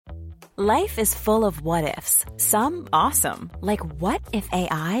Life is full of what-ifs. Some awesome, like what if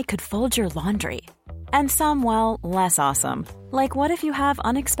AI could fold your laundry? And some, well, less awesome, like what if you have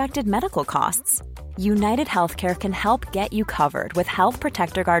unexpected medical costs? United Healthcare can help get you covered with Health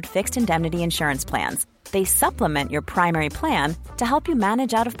Protector Guard fixed indemnity insurance plans. They supplement your primary plan to help you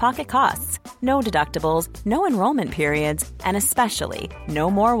manage out-of-pocket costs. No deductibles, no enrollment periods, and especially no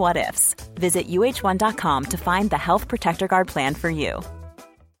more what-ifs. Visit uh1.com to find the Health Protector Guard plan for you.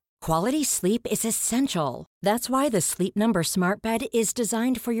 Quality sleep is essential. That's why the Sleep Number Smart Bed is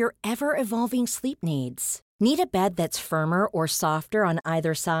designed for your ever-evolving sleep needs. Need a bed that's firmer or softer on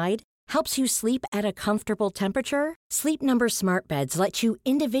either side? Helps you sleep at a comfortable temperature? Sleep Number Smart Beds let you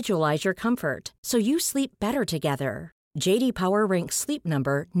individualize your comfort, so you sleep better together. J.D. Power ranks Sleep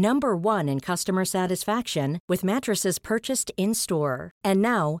Number number 1 in customer satisfaction with mattresses purchased in-store. And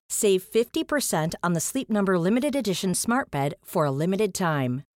now, save 50% on the Sleep Number Limited Edition Smart Bed for a limited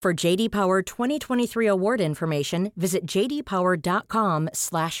time. For J.D. Power 2023 award information, visit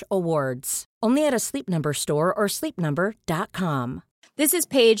jdpower.com/awards. Only at a Sleep Number store or sleepnumber.com. This is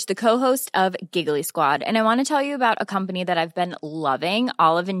Paige, the co-host of Giggly Squad, and I want to tell you about a company that I've been loving,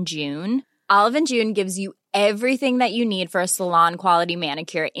 Olive & June. Olive & June gives you everything that you need for a salon-quality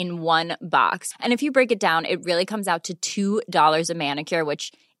manicure in one box. And if you break it down, it really comes out to $2 a manicure,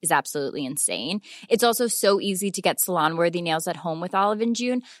 which is absolutely insane. It's also so easy to get salon-worthy nails at home with Olive &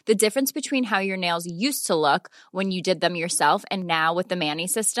 June. The difference between how your nails used to look when you did them yourself and now with the Mani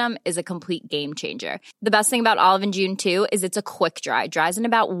system is a complete game changer. The best thing about Olive & June, too, is it's a quick dry. Dries in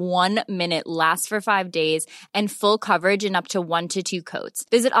about 1 minute, lasts for 5 days, and full coverage in up to 1 to 2 coats.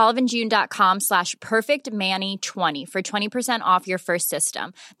 Visit oliveandjune.com/perfectmani20 for 20% off your first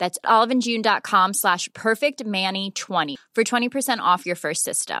system. That's oliveandjune.com/perfectmani20 for 20% off your first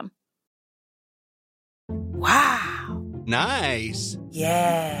system. Wow. Nice.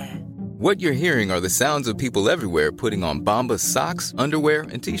 Yeah. What you're hearing are the sounds of people everywhere putting on Bombas socks, underwear,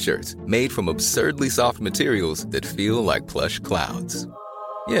 and T-shirts made from absurdly soft materials that feel like plush clouds.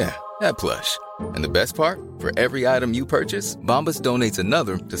 Yeah, that plush. And the best part? For every item you purchase, Bombas donates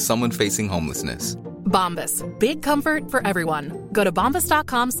another to someone facing homelessness. Bombas. Big comfort for everyone. Go to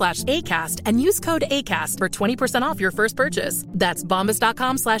bombas.com/ACAST and use code ACAST for 20% off your first purchase. That's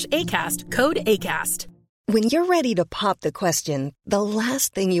bombas.com/ACAST. Code ACAST. When you're ready to pop the question, the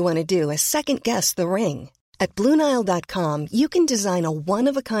last thing you want to do is second-guess the ring. At BlueNile.com, you can design a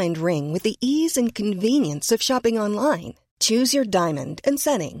one-of-a-kind ring with the ease and convenience of shopping online. Choose your diamond and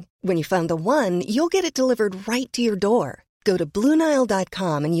setting. When you find the one, you'll get it delivered right to your door. Go to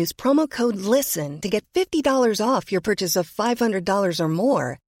BlueNile.com and use promo code LISTEN to get $50 off your purchase of $500 or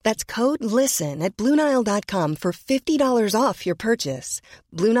more. That's code LISTEN at BlueNile.com for $50 off your purchase.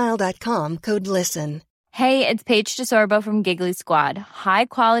 BlueNile.com, code LISTEN. Hey, it's Paige DeSorbo from Giggly Squad. High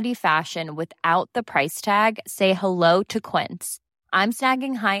quality fashion without the price tag. Say hello to Quince. I'm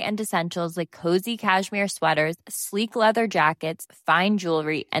snagging high-end essentials like cozy cashmere sweaters, sleek leather jackets, fine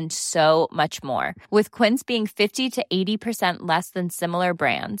jewelry, and so much more. With Quince being 50 to 80% less than similar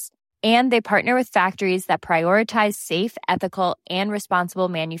brands. And they partner with factories that prioritize safe, ethical, and responsible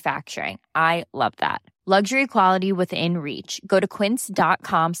manufacturing. I love that. Luxury quality within reach. Go to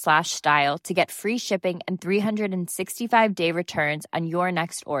quince.com/style to get free shipping and 365-day returns on your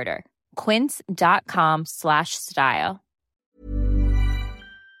next order. Quince.com/style.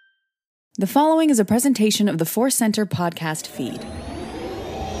 The following is a presentation of the Force Center podcast feed.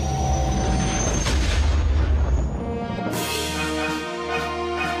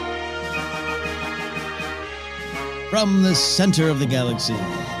 From the center of the galaxy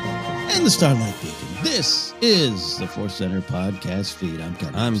and the Starlight Beacon, this is the Force Center podcast feed.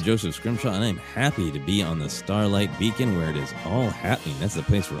 I'm Joseph Scrimshaw, and I'm happy to be on the Starlight Beacon where it is all happening. That's the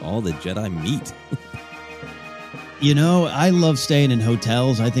place where all the Jedi meet. You know, I love staying in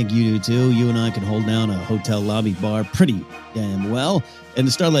hotels. I think you do too. You and I can hold down a hotel lobby bar pretty damn well. And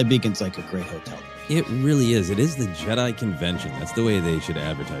the Starlight Beacon's like a great hotel. It really is. It is the Jedi convention. That's the way they should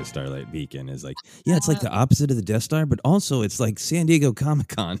advertise Starlight Beacon. Is like, yeah, it's like the opposite of the Death Star, but also it's like San Diego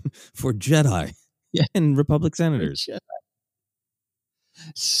Comic-Con for Jedi and Republic senators.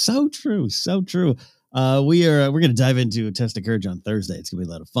 So true. So true. We're going to dive into Test of Courage on Thursday. It's going to be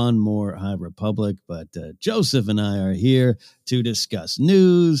a lot of fun, more High Republic, but Joseph and I are here to discuss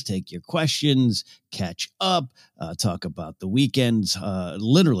news, take your questions, catch up, talk about the weekends,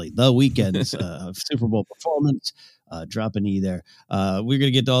 literally the weekends of Super Bowl performance, drop an E there. We're going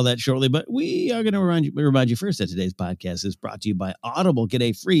to get to all that shortly, but we are going to remind you first that today's podcast is brought to you by Audible. Get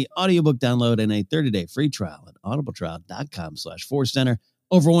a free audiobook download and a 30-day free trial at audibletrial.com/forcecenter.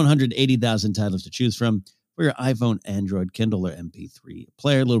 Over 180,000 titles to choose from. for your iPhone, Android, Kindle, or MP3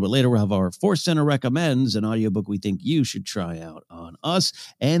 player. A little bit later, we'll have our Force Center Recommends, an audiobook we think you should try out on us.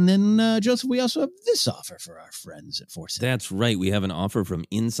 And then, Joseph, we also have this offer for our friends at Force Center. That's right. We have an offer from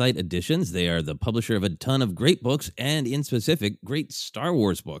Insight Editions. They are the publisher of a ton of great books, and in specific, great Star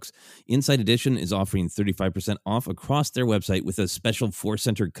Wars books. Insight Edition is offering 35% off across their website with a special Force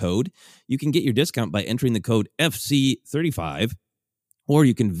Center code. You can get your discount by entering the code FC35, or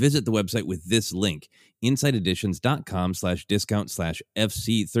you can visit the website with this link,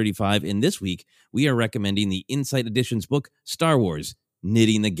 insighteditions.com/discount/FC35. And this week, we are recommending the Insight Editions book, Star Wars,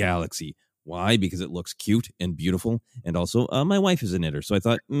 Knitting the Galaxy. Why? Because it looks cute and beautiful. And also, my wife is a knitter, so I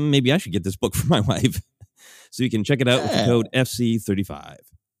thought maybe I should get this book for my wife. So you can check it out with the code FC35.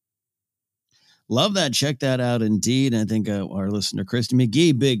 Love that. Check that out indeed. I think our listener, Christy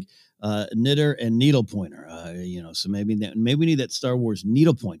McGee, big knitter and needlepointer. So maybe we need that Star Wars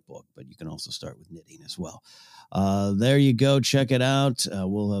needlepoint book, but you can also start with knitting as well. There you go. Check it out.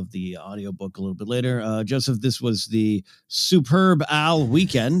 We'll have the audiobook a little bit later. Joseph, this was the Superb Owl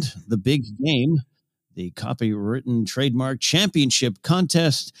Weekend, the big game, the copywritten trademark championship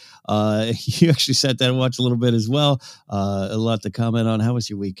contest. You actually sat down and watched a little bit as well. A lot to comment on. How was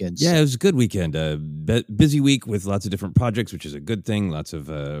your weekend? Yeah, it was a good weekend. Busy week with lots of different projects, which is a good thing. Lots of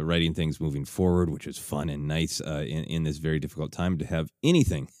writing things moving forward, which is fun and nice in this very difficult time. To have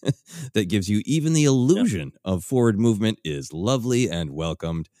anything that gives you even the illusion of forward movement is lovely and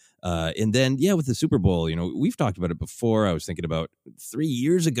welcomed. And then, with the Super Bowl, we've talked about it before. I was thinking about 3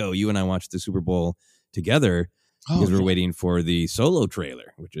 years ago, you and I watched the Super Bowl together because we're waiting for the Solo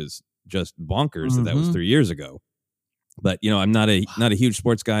trailer, which is just bonkers that was 3 years ago. But, I'm not a huge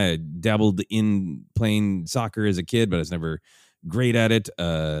sports guy. I dabbled in playing soccer as a kid, but I was never great at it.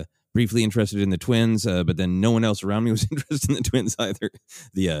 Briefly interested in the Twins, but then no one else around me was interested in the Twins either.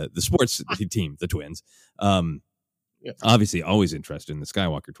 The sports team, the Twins. Obviously always interested in the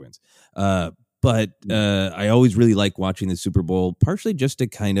Skywalker twins. But I always really like watching the Super Bowl, partially just to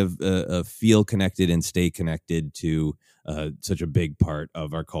kind of feel connected and stay connected to such a big part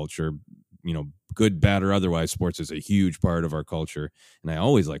of our culture. Good, bad, or otherwise, sports is a huge part of our culture. And I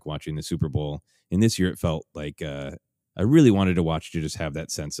always like watching the Super Bowl. And this year it felt like I really wanted to watch to just have that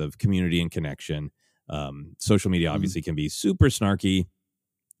sense of community and connection. Social media obviously can be super snarky.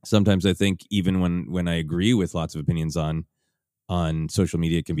 Sometimes I think even when I agree with lots of opinions on social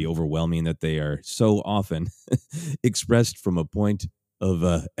media, it can be overwhelming that they are so often expressed from a point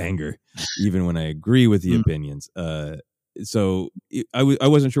of anger, even when I agree with the opinions. So I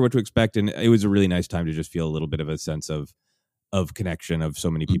wasn't sure what to expect, and it was a really nice time to just feel a little bit of a sense of connection of so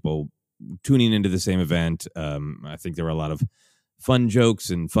many people tuning into the same event. I think there were a lot of fun jokes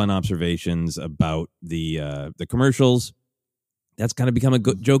and fun observations about the commercials. That's kind of become a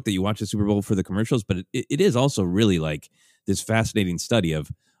good joke that you watch the Super Bowl for the commercials, but it is also really like this fascinating study of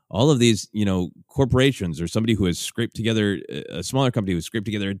all of these, corporations or somebody who has scraped together, a smaller company who has scraped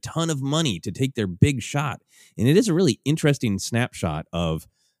together a ton of money to take their big shot. And it is a really interesting snapshot of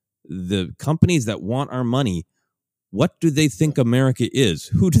the companies that want our money. What do they think America is?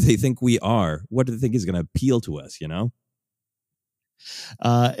 Who do they think we are? What do they think is going to appeal to us,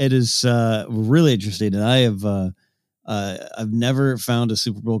 It is really interesting. And I have... I've never found a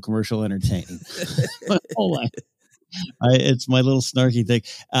Super Bowl commercial entertaining. My whole life. It's my little snarky thing.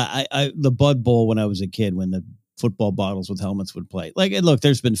 The Bud Bowl when I was a kid, when the football bottles with helmets would play. Like, and look,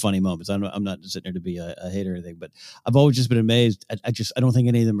 there's been funny moments. I'm not sitting there to be a hater or anything, but I've always just been amazed. I don't think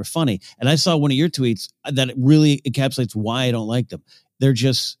any of them are funny. And I saw one of your tweets that really encapsulates why I don't like them. They're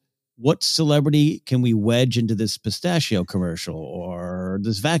just, what celebrity can we wedge into this pistachio commercial or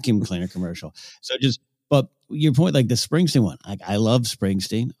this vacuum cleaner commercial? But your point, like the Springsteen one, I love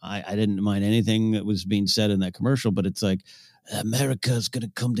Springsteen. I didn't mind anything that was being said in that commercial, but it's like, America's going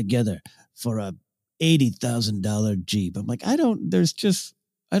to come together for a $80,000 Jeep. I'm like, I don't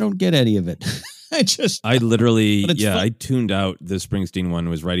get any of it. I tuned out the Springsteen one,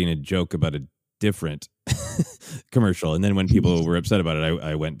 was writing a joke about a different commercial. And then when people were upset about it,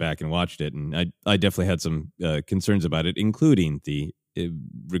 I went back and watched it. And I definitely had some concerns about it, including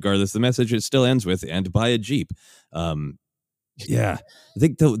regardless of the message, it still ends with, and buy a Jeep. I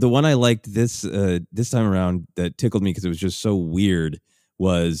think the one I liked this time around that tickled me because it was just so weird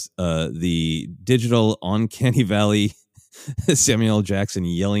was the digital Uncanny Valley Samuel L. Jackson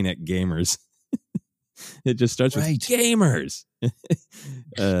yelling at gamers. It just starts with gamers.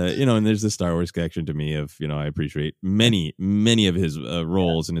 And there's the Star Wars connection to me of, I appreciate many of his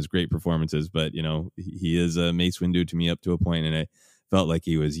roles and his great performances, but he is Mace Windu to me up to a point, and I felt like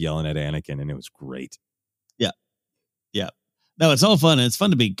he was yelling at Anakin, and it was great. Yeah. No, it's all fun, and it's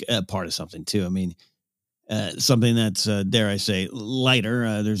fun to be a part of something too. I mean, something that's dare I say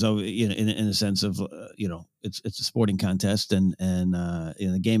lighter. There's always, in a sense of it's a sporting contest, and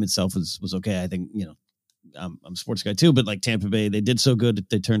the game itself was okay. I think I'm a sports guy too, but like Tampa Bay, they did so good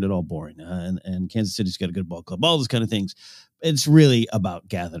they turned it all boring, and Kansas City's got a good ball club, all those kind of things. It's really about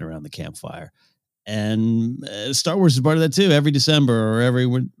gathering around the campfire, and Star Wars is part of that too. Every December or every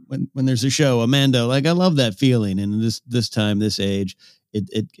when there's a show, Amanda, like I love that feeling, and this time, this age,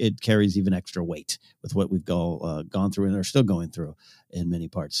 it carries even extra weight with what we've gone through and are still going through in many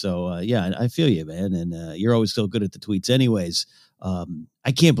parts. So I feel you, man, and you're always so good at the tweets, anyways.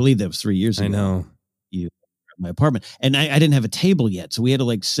 I can't believe that was 3 years ago. I know. You my apartment, and I didn't have a table yet, so we had to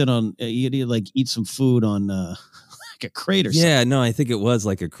like sit on you had to like eat some food on like a crate or something. Yeah, no, I think it was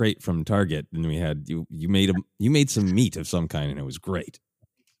like a crate from Target, and we had you made some meat of some kind, and it was great.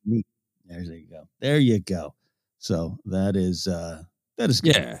 Meat. There you go. So that is good.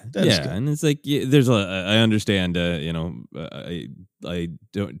 Yeah, that is good. And it's like I understand. I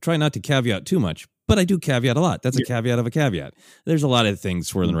don't try not to caveat too much, but I do caveat a lot. That's a caveat of a caveat. There's a lot of things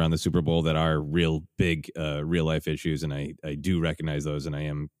swirling around the Super Bowl that are real big, real life issues, and I do recognize those, and I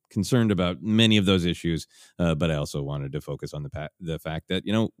am concerned about many of those issues. But I also wanted to focus on the fact that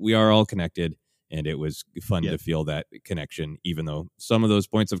we are all connected, and it was fun to feel that connection, even though some of those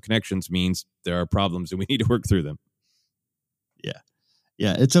points of connections means there are problems and we need to work through them.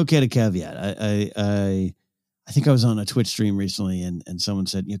 Yeah, it's okay to caveat. I think I was on a Twitch stream recently, and someone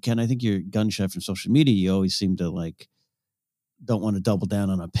said, Ken, I think you're gun shy from social media. You always seem to like don't want to double down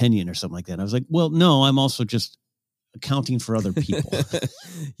on opinion or something like that. And I was like, well, no, I'm also just accounting for other people.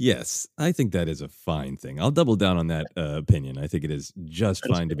 Yes, I think that is a fine thing. I'll double down on that opinion. I think it is just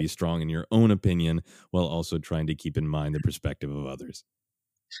fine to be strong in your own opinion while also trying to keep in mind the perspective of others.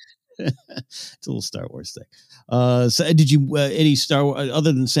 It's a little Star Wars thing. So did you any Star Wars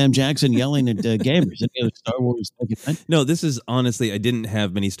other than Sam Jackson yelling at gamers? Any other Star Wars? No, this is honestly, I didn't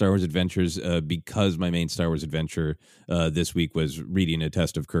have many Star Wars adventures because my main Star Wars adventure this week was reading A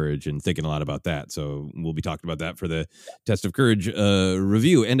Test of Courage and thinking a lot about that. So we'll be talking about that for the Test of Courage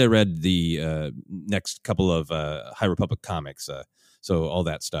review. And I read the next couple of High Republic comics. So all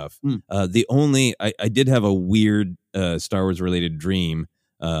that stuff. I did have a weird Star Wars related dream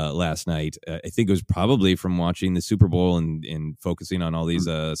last night. I think it was probably from watching the Super Bowl and focusing on all these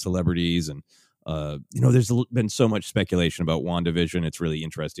celebrities. And, there's been so much speculation about WandaVision. It's really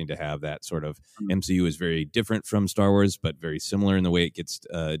interesting to have that sort of MCU is very different from Star Wars, but very similar in the way it gets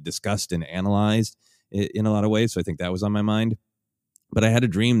discussed and analyzed in a lot of ways. So I think that was on my mind. But I had a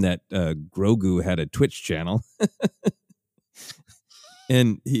dream that Grogu had a Twitch channel.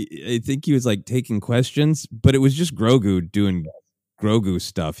 And I think he was like taking questions, but it was just Grogu doing Grogu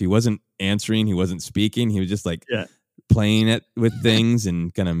stuff. He wasn't answering. He wasn't speaking. He was just like playing it with things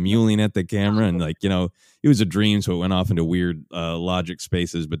and kind of mewling at the camera. And like, it was a dream. So it went off into weird logic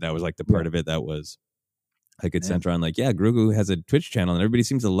spaces, but that was like the part of it that was I could center on like, Grogu has a Twitch channel and everybody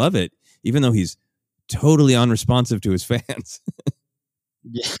seems to love it, even though he's totally unresponsive to his fans.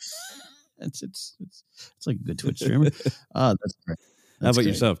 Yeah. It's like a good Twitch streamer. That's great. How about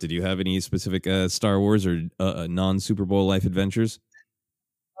yourself? Did you have any specific Star Wars or non-Super Bowl life adventures?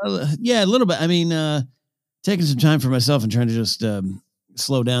 Yeah, a little bit. I mean, taking some time for myself and trying to just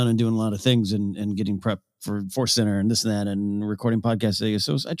slow down and doing a lot of things and getting prep for Force Center and this and that and recording podcasts.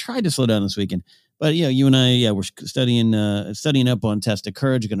 So I tried to slow down this weekend. But, you and I, we're studying up on Test of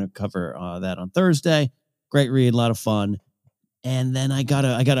Courage. Going to cover that on Thursday. Great read, a lot of fun. And then I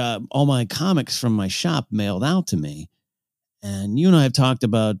got all my comics from my shop mailed out to me. And you and I have talked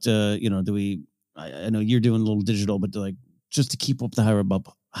about, I know you're doing a little digital, but like just to keep up the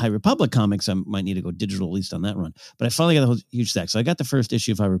High Republic comics, I might need to go digital at least on that run. But I finally got the whole huge stack. So I got the first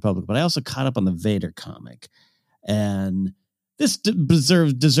issue of High Republic, but I also caught up on the Vader comic. And this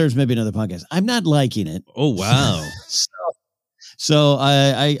deserves maybe another podcast. I'm not liking it. Oh, wow. So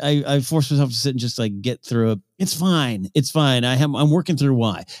I forced myself to sit and just like get through it. It's fine. I'm working through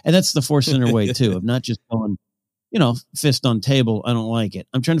why. And that's the Force Center way too, of not just going, fist on table. I don't like it.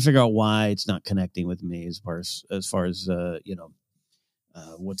 I'm trying to figure out why it's not connecting with me as far as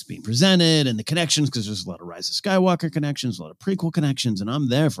what's being presented and the connections, because there's a lot of Rise of Skywalker connections, a lot of prequel connections, and I'm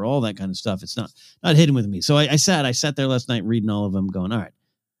there for all that kind of stuff. It's not hidden with me. So I sat there last night reading all of them, going, all right,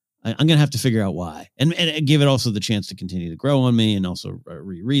 I'm going to have to figure out why, and give it also the chance to continue to grow on me, and also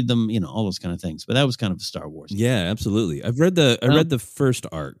reread them, all those kind of things. But that was kind of a Star Wars. Yeah, absolutely. I read the first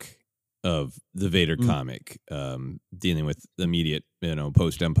arc of the Vader comic, dealing with immediate,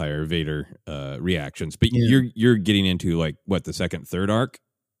 post Empire Vader reactions. But you're getting into like what, the second, third arc?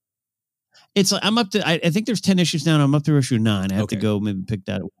 It's like I'm up to. I think there's 10 issues now, and I'm up to issue 9. I have to go maybe pick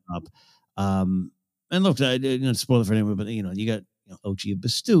that one up. and look, I didn't spoil it for anyone, but you got Ochi of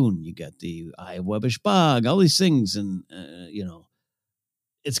Bastoon, you got the Eye of Webbish Bog, all these things, and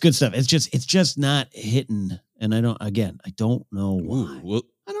it's good stuff. It's just not hitting, and I don't know why. Ooh, well,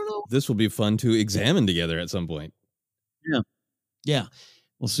 I don't know. This will be fun to examine together at some point. Yeah,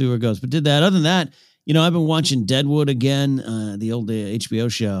 we'll see where it goes. But did that. Other than that, I've been watching Deadwood again, the old HBO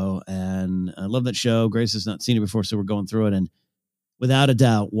show, and I love that show. Grace has not seen it before, so we're going through it, and without a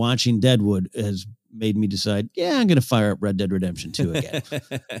doubt, watching Deadwood has made me decide, I'm going to fire up Red Dead Redemption 2 again.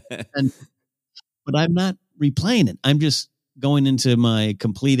 But I'm not replaying it. I'm just going into my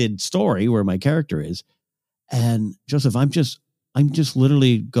completed story where my character is. And Joseph, I'm just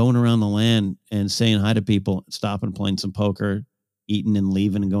literally going around the land and saying hi to people, stopping, playing some poker, eating and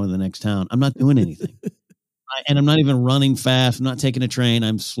leaving and going to the next town. I'm not doing anything. And I'm not even running fast. I'm not taking a train.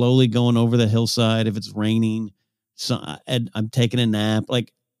 I'm slowly going over the hillside if it's raining. So I'm taking a nap.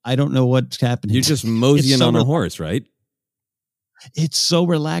 Like, I don't know what's happening. You're just moseying on a horse, right? It's so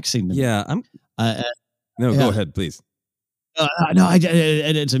relaxing to me. Yeah. Go ahead, please.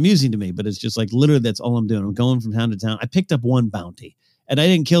 It's amusing to me, but it's just like literally that's all I'm doing. I'm going from town to town. I picked up one bounty and I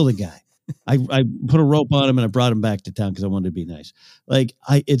didn't kill the guy. I put a rope on him and I brought him back to town because I wanted to be nice. Like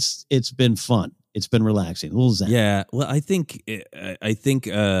it's been fun. It's been relaxing. A little zen. Yeah. Well, I think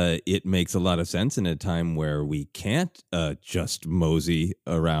it makes a lot of sense in a time where we can't just mosey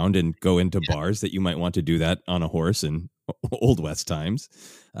around and go into bars that you might want to do that on a horse in Old West times.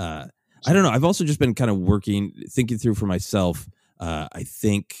 I don't know. I've also just been kind of thinking through for myself. I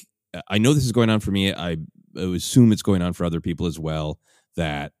think I know this is going on for me. I assume it's going on for other people as well,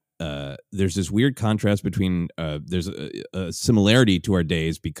 that there's this weird contrast between there's a similarity to our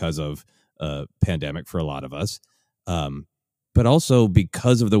days because of pandemic for a lot of us, but also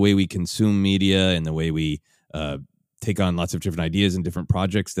because of the way we consume media and the way we take on lots of different ideas and different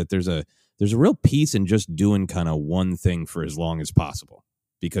projects, that there's a real peace in just doing kind of one thing for as long as possible,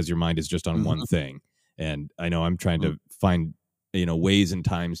 because your mind is just on one thing. And I know I'm trying to find ways and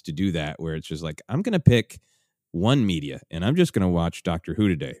times to do that, where it's just like, I'm going to pick one media and I'm just going to watch Doctor Who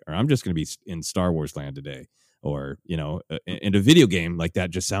today, or I'm just going to be in Star Wars land today, or in a video game. Like,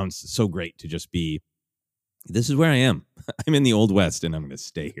 that just sounds so great to just be, this is where I am. I'm in the Old West and I'm going to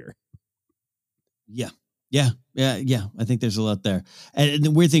stay here. Yeah. I think there's a lot there. And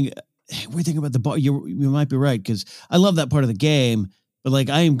the weird thing about the bar, you might be right, because I love that part of the game. But like,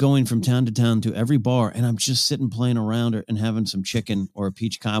 I am going from town to town to every bar, and I'm just sitting playing around and having some chicken or a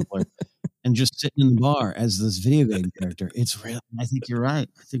peach cobbler, and just sitting in the bar as this video game character. It's real. I think you're right.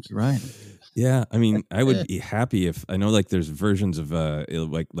 Yeah, I mean, I would be happy if, I know like there's versions of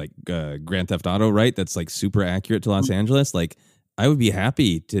like Grand Theft Auto, right? That's like super accurate to Los Angeles. Like, I would be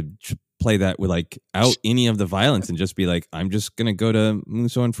happy to play that with like out any of the violence and just be like, I'm just gonna go to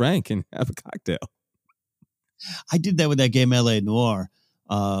Musso and Frank and have a cocktail. I did that with that game LA Noire,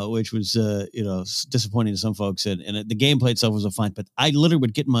 which was disappointing to some folks, and the gameplay itself was fine. But I literally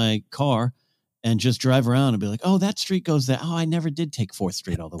would get in my car and just drive around and be like, "Oh, that street goes there. Oh, I never did take 4th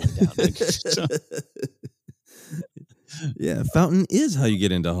Street all the way down." Yeah, Fountain is how you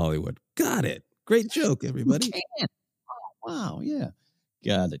get into Hollywood. Got it. Great joke, everybody. Oh, wow, yeah,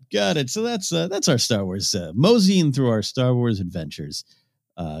 got it. So that's our Star Wars moseying through our Star Wars adventures.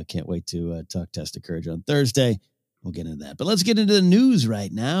 Can't wait to talk Test of Courage on Thursday. We'll get into that. But let's get into the news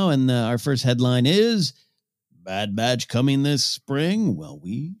right now. And our first headline is Bad Batch coming this spring. Well,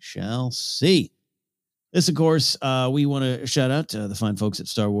 we shall see. This, of course, we want to shout out to the fine folks at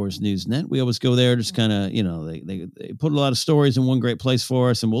Star Wars News Net. We always go there, just kind of, they put a lot of stories in one great place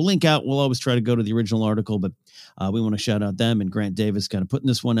for us, and we'll link out. We'll always try to go to the original article, but we want to shout out them and Grant Davis kind of putting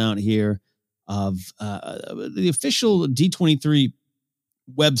this one out here of the official D23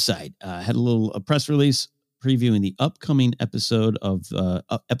 website. Had a press release previewing the upcoming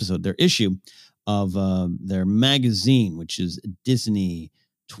their issue of their magazine, which is Disney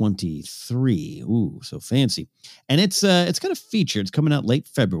 23. Ooh, so fancy. And it's got a feature. It's coming out late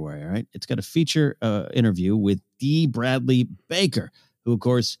February. All right. It's got a feature interview with D. Bradley Baker, who, of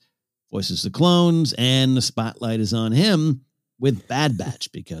course, voices the clones, and the spotlight is on him with Bad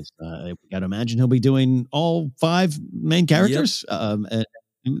Batch, because we got to imagine he'll be doing all 5 main characters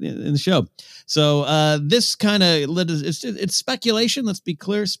in the show. So this kind of, it's speculation. Let's be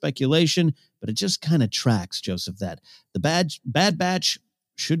clear, speculation, but it just kind of tracks, Joseph, that the Bad Batch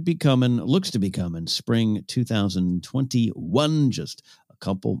should be coming, looks to be coming spring 2021, just a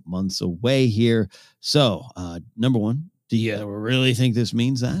couple months away here. So number one, Do you really think this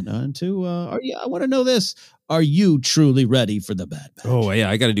means that? And two, I want to know this. Are you truly ready for the Bad Batch? Oh, yeah.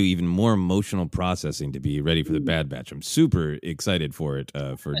 I got to do even more emotional processing to be ready for the Bad Batch. I'm super excited for it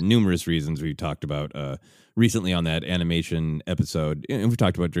for numerous reasons we talked about recently on that animation episode. And we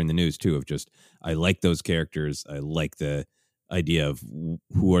talked about during the news, too, of just I like those characters. I like the idea of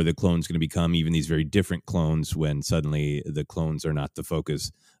who are the clones going to become, even these very different clones when suddenly the clones are not the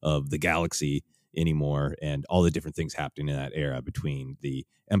focus of the galaxy anymore, and all the different things happening in that era between the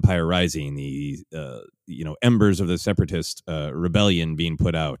Empire rising, the embers of the Separatist rebellion being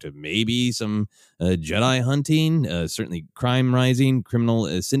put out, maybe some Jedi hunting, certainly crime rising,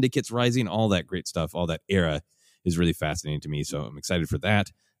 criminal syndicates rising, all that great stuff. All that era is really fascinating to me, so I'm excited for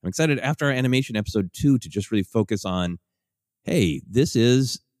that. I'm excited after our animation episode 2 to just really focus on, hey, this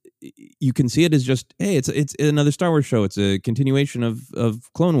is, you can see it as just, hey, it's another Star Wars show. It's a continuation of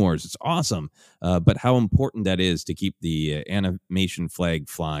Clone Wars. It's awesome. But how important that is to keep the animation flag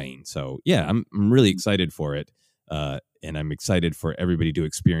flying. So, yeah, I'm really excited for it. And I'm excited for everybody to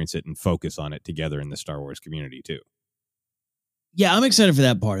experience it and focus on it together in the Star Wars community, too. Yeah, I'm excited for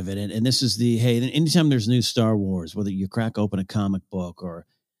that part of it. And this is hey, anytime there's new Star Wars, whether you crack open a comic book or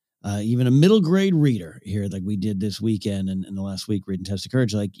even a middle grade reader here, like we did this weekend and in the last week reading Test of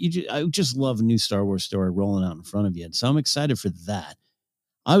Courage, I just love a new Star Wars story rolling out in front of you. And so I'm excited for that.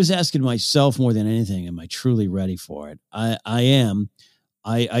 I was asking myself more than anything, am I truly ready for it? I am.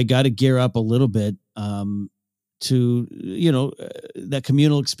 I got to gear up a little bit to, that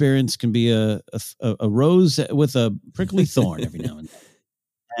communal experience can be a rose with a prickly thorn every now and then.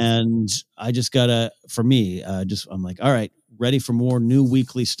 And I just gotta, for me, I'm like, all right, ready for more new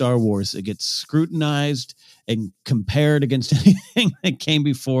weekly Star Wars. It gets scrutinized and compared against anything that came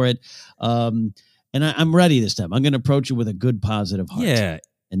before it. And I'm ready this time. I'm going to approach it with a good, positive heart. Yeah.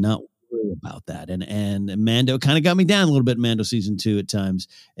 And not worry about that. And Mando kind of got me down a little bit in Mando season 2 at times.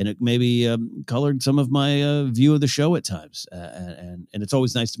 And it maybe colored some of my view of the show at times. And it's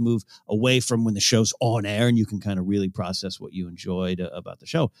always nice to move away from when the show's on air and you can kind of really process what you enjoyed about the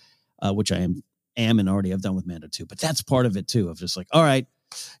show, which I am and already have done with Mando 2. But that's part of it, too, of just like, all right,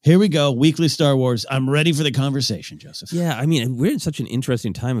 here we go. Weekly Star Wars. I'm ready for the conversation, Joseph. Yeah, I mean, we're in such an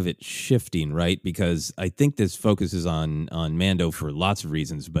interesting time of it shifting, right? Because I think this focuses on Mando for lots of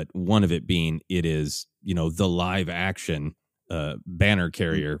reasons, but one of it being it is, the live action banner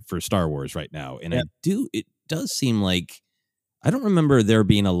carrier for Star Wars right now. And it does seem like, I don't remember there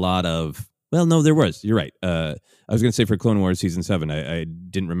being a lot of, well, no, there was. You're right. I was going to say for Clone Wars Season 7, I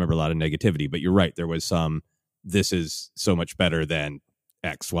didn't remember a lot of negativity, but you're right. There was some, this is so much better than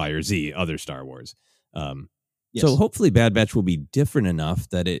X, Y, or Z, other Star Wars. Yes. So hopefully Bad Batch will be different enough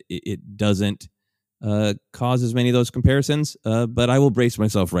that it doesn't cause as many of those comparisons, but I will brace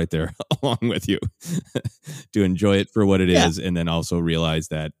myself right there along with you to enjoy it for what it is, and then also realize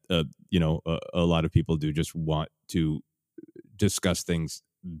that, a lot of people do just want to discuss things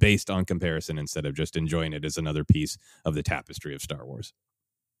based on comparison instead of just enjoying it as another piece of the tapestry of Star Wars.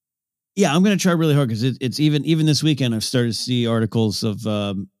 Yeah, I'm going to try really hard because it's even this weekend I've started to see articles of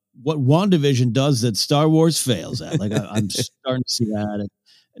what WandaVision does that Star Wars fails at. Like I'm starting to see that.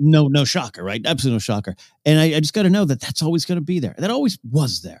 No shocker, right? Absolutely no shocker. And I just got to know that that's always going to be there. That always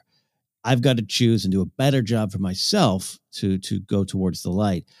was there. I've got to choose and do a better job for myself to go towards the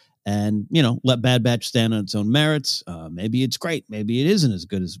light. And, let Bad Batch stand on its own merits. Maybe it's great. Maybe it isn't as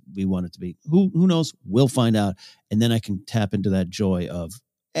good as we want it to be. Who knows? We'll find out. And then I can tap into that joy of,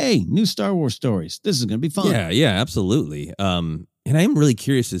 hey, new Star Wars stories. This is going to be fun. Yeah, absolutely. And I am really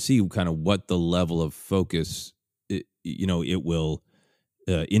curious to see kind of what the level of focus, it will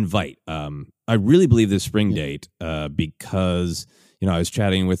invite. I really believe this spring date because, I was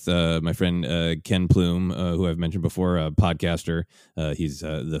chatting with my friend Ken Plume, who I've mentioned before, a podcaster. He's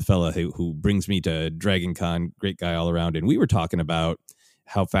the fella who brings me to Dragon Con, great guy all around. And we were talking about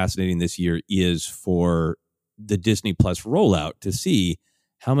how fascinating this year is for the Disney Plus rollout to see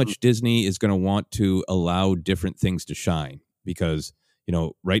how much Disney is going to want to allow different things to shine. Because,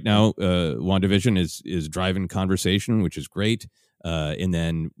 right now, WandaVision is driving conversation, which is great. And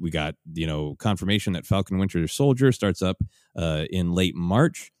then we got, confirmation that Falcon Winter Soldier starts up in late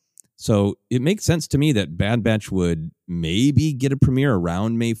March. So it makes sense to me that Bad Batch would maybe get a premiere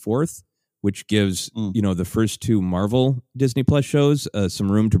around May 4th, which gives, the first 2 Marvel Disney Plus shows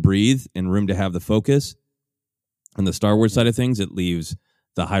some room to breathe and room to have the focus. On the Star Wars side of things, it leaves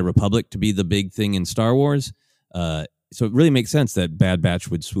the High Republic to be the big thing in Star Wars. So it really makes sense that Bad Batch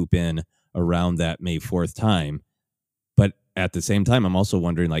would swoop in around that May 4th time. But at the same time, I'm also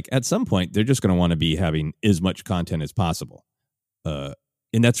wondering, like, at some point, they're just going to want to be having as much content as possible. And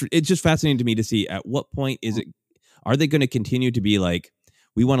it's just fascinating to me to see at what point is it, Are they going to continue to be like,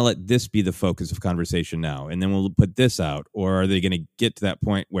 we want to let this be the focus of conversation now, and then we'll put this out? Or are they going to get to that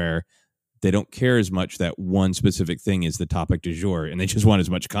point where they don't care as much that one specific thing is the topic du jour, and they just want as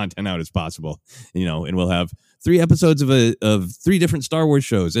much content out as possible, and we'll have 3 episodes of 3 different Star Wars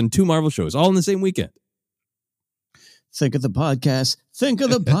shows and 2 Marvel shows all in the same weekend. Think of the podcast. Think of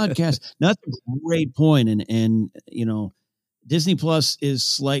the podcast. That's a great point. And Disney Plus is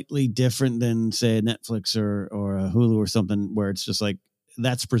slightly different than, say, Netflix or a Hulu or something, where it's just like,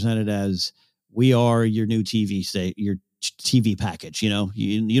 that's presented as, we are your new TV your TV package. You don't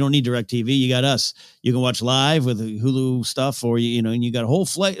need DirecTV. You got us. You can watch live with Hulu stuff, or and you got a whole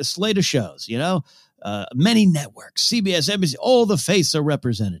slate of shows. Many networks, CBS, NBC, all the faiths are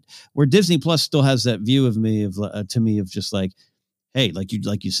represented. Where Disney Plus still has that view of me of just like, hey, like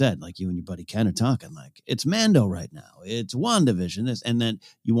you said, like you and your buddy Ken are talking, like it's Mando right now, it's WandaVision, and then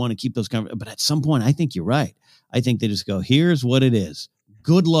you want to keep those conversations. But at some point, I think you're right. I think they just go, here's what it is.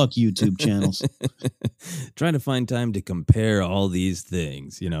 Good luck, YouTube channels. Trying to find time to compare all these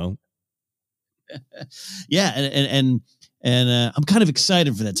things, Yeah, and I'm kind of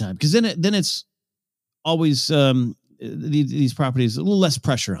excited for that time, because then it's always these properties, a little less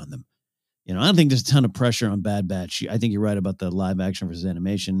pressure on them. I don't think there's a ton of pressure on Bad Batch. I think you're right about the live action versus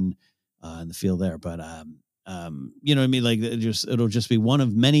animation in the field there, but you know what I mean? Like, it'll just be one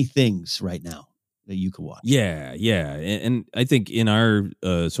of many things right now that you could watch. Yeah. And I think in our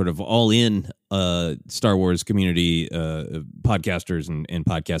sort of all-in Star Wars community, podcasters and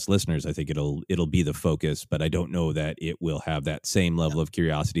podcast listeners, I think it'll be the focus, but I don't know that it will have that same level of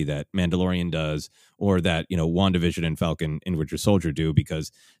curiosity that Mandalorian does, or that, WandaVision and Falcon and Winter Soldier do,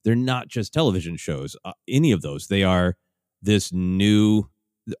 because they're not just television shows. Any of those, they are this new,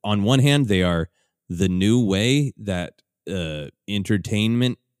 on one hand, they are the new way that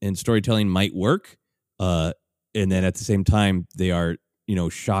entertainment and storytelling might work, and then at the same time they are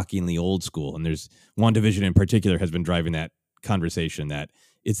shockingly old school. And there's WandaVision in particular has been driving that conversation, that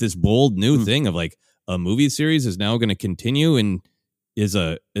it's this bold new thing of like, a movie series is now going to continue and is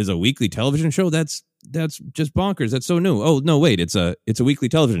a weekly television show. That's just bonkers. That's so new. Oh no, wait, it's a weekly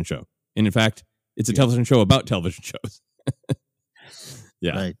television show, and in fact it's a television show about television shows.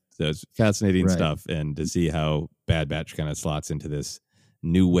 Yeah, right. So it's fascinating stuff, and to see how Bad Batch kind of slots into this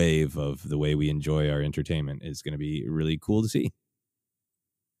new wave of the way we enjoy our entertainment is going to be really cool to see.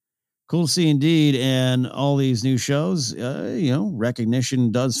 Cool to see indeed. And all these new shows,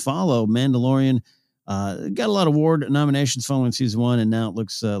 recognition does follow. Mandalorian got a lot of award nominations following season 1, and now it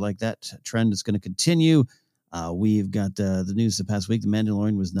looks like that trend is going to continue. We've got the news the past week. The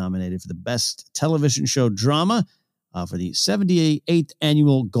Mandalorian was nominated for the Best Television Show Drama for the 78th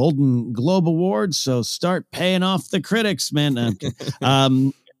Annual Golden Globe Awards. So start paying off the critics, man.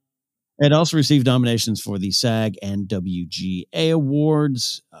 It also received nominations for the SAG and WGA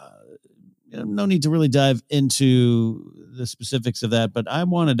Awards. No need to really dive into the specifics of that, but I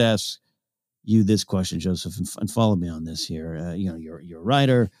wanted to ask you this question, Joseph, and follow me on this here. You're a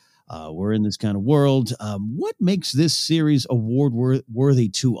writer. We're in this kind of world. What makes this series award worthy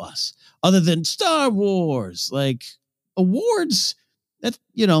to us, other than Star Wars? Like, awards, that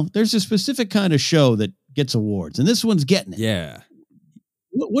there's a specific kind of show that gets awards, and this one's getting it. Yeah.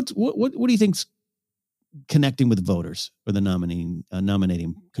 What do you think's connecting with voters for the nominating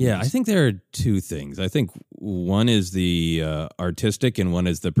committees? Yeah, I think there are 2 things. I think one is the artistic, and one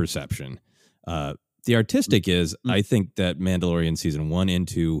is the perception. The artistic is, I think that Mandalorian season 1 and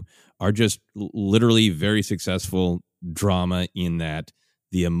 2 are just literally very successful drama, in that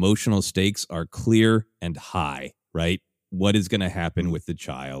the emotional stakes are clear and high, right? What is going to happen with the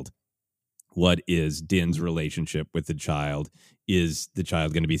child? What is Din's relationship with the child? Is the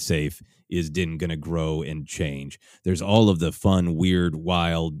child going to be safe? Is Din going to grow and change? There's all of the fun, weird,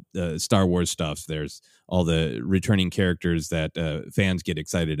 wild Star Wars stuff. There's all the returning characters that fans get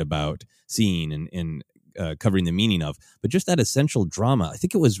excited about seeing and covering the meaning of. But just that essential drama. I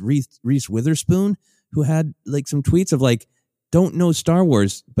think it was Reese Witherspoon who had like some tweets of like, don't know Star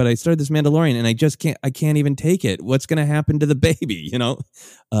Wars, but I started this Mandalorian and I can't even take it. What's going to happen to the baby?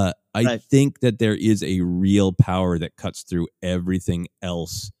 I think that there is a real power that cuts through everything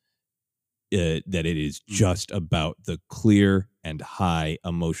else, that it is just about the clear and high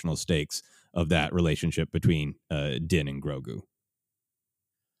emotional stakes of that relationship between Din and Grogu.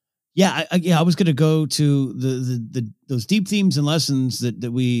 Yeah, I was going to go to the those deep themes and lessons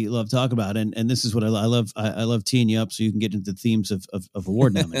that we love to talk about, and this is what I love. I love teeing you up so you can get into the themes of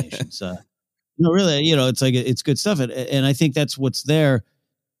award nominations. Really, it's like it's good stuff, and I think that's what's there.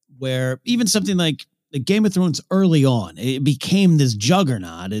 Where even something like the Game of Thrones early on, it became this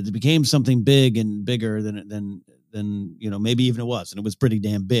juggernaut. It became something big and bigger than than maybe even it was, and it was pretty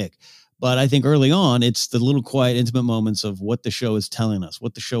damn big. But I think early on, it's the little quiet, intimate moments of what the show is telling us,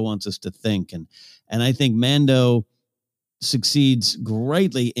 what the show wants us to think. And I think Mando succeeds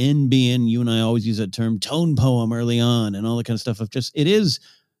greatly in being, you and I always use that term, tone poem early on and all that kind of stuff of just, it is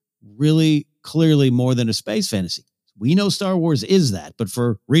really clearly more than a space fantasy. We know Star Wars is that, but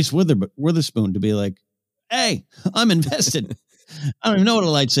for Reese Witherspoon to be like, hey, I'm invested. I don't even know what a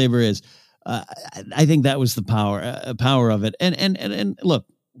lightsaber is. I think that was the power of it. And look,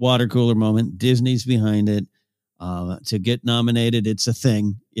 water cooler moment. Disney's behind it. To get nominated, it's a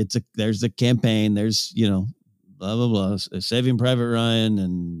thing. There's the campaign. There's blah blah blah. Saving Private Ryan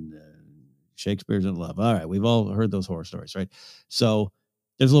and Shakespeare's in Love. All right, we've all heard those horror stories, right? So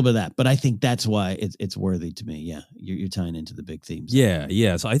there's a little bit of that, but I think that's why it's worthy to me. Yeah, you're tying into the big themes.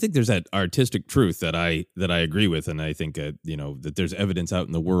 Yeah. So I think there's that artistic truth that I agree with, and I think that there's evidence out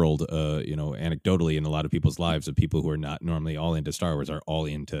in the world, anecdotally in a lot of people's lives of people who are not normally all into Star Wars are all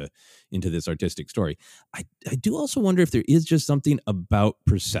into this artistic story. I do also wonder if there is just something about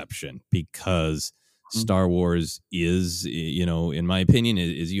perception, because Star Wars is, in my opinion,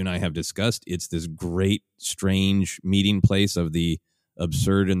 as you and I have discussed, it's this great, strange meeting place of the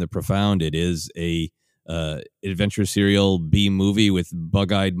absurd and the profound. It is a adventure serial B movie with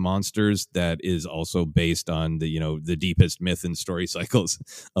bug-eyed monsters that is also based on the deepest myth and story cycles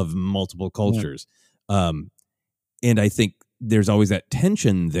of multiple cultures. Yeah. And I think there's always that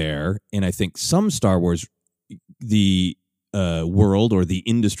tension there. And I think some Star Wars, the world or the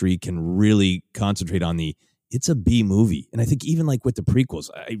industry can really concentrate on it's a B movie. And I think even like with the prequels,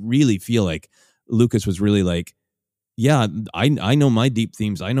 I really feel like Lucas was really like, yeah, I know my deep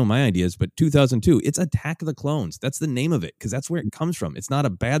themes, I know my ideas, but 2002, it's Attack of the Clones. That's the name of it, because that's where it comes from. It's not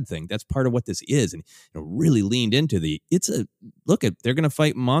a bad thing. That's part of what this is. And really leaned into they're going to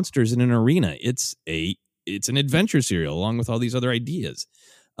fight monsters in an arena. It's an adventure serial along with all these other ideas.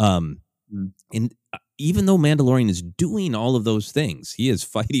 And even though Mandalorian is doing all of those things, he is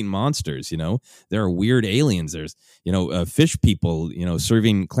fighting monsters. There are weird aliens. There's fish people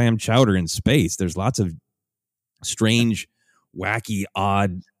serving clam chowder in space. There's lots of strange, wacky,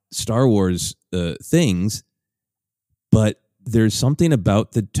 odd Star Wars things, but there's something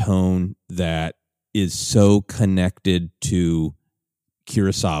about the tone that is so connected to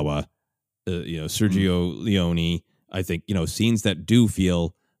Kurosawa, Sergio Leone. I think scenes that do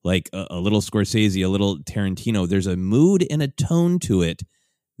feel like a little Scorsese, a little Tarantino. There's a mood and a tone to it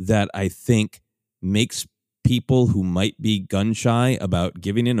that I think makes people who might be gun shy about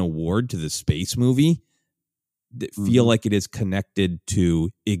giving an award to the space movie that feel like it is connected to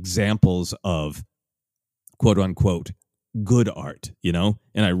examples of quote unquote good art,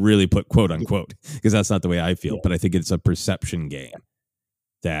 and I really put quote unquote because that's not the way I feel, but I think it's a perception game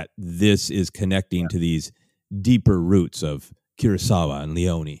that this is connecting to these deeper roots of Kurosawa and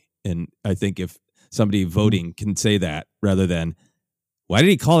Leone. And I think if somebody voting can say that rather than, why did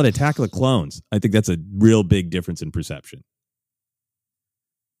he call it Attack of the Clones? I think that's a real big difference in perception.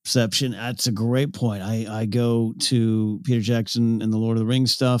 That's a great point. I go to Peter Jackson and the Lord of the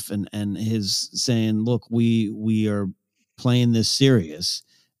Rings stuff and his saying, look, we are playing this serious.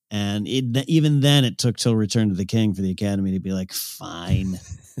 And even then it took till Return to the King for the Academy to be like, fine,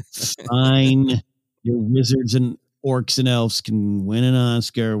 your wizards and orcs and elves can win an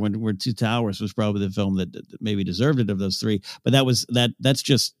Oscar where Two Towers was probably the film that maybe deserved it of those three. But that's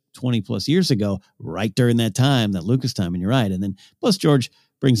just 20 plus years ago, right during that time, that Lucas time. And you're right. And then plus George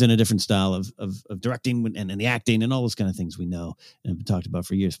brings in a different style of directing and the acting and all those kind of things we know and have been talked about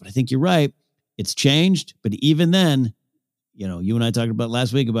for years. But I think you're right. It's changed. But even then, you and I talked about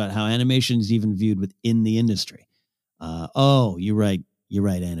last week about how animation is even viewed within the industry. You're right.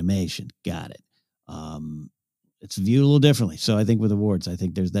 Animation. Got it. It's viewed a little differently. So I think with awards, I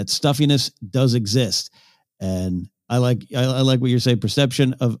think there's that stuffiness does exist. And I like what you're saying,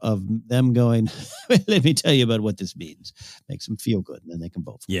 perception of them going, let me tell you about what this means. Makes them feel good, and then they can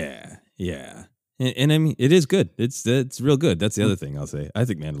vote for it. Yeah. And I mean, it is good. It's real good. That's the other thing I'll say. I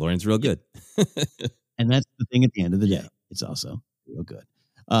think Mandalorian's real good. And that's the thing at the end of the day. It's also real good.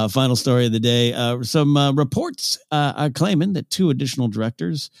 Final story of the day. Some reports are claiming that 2 additional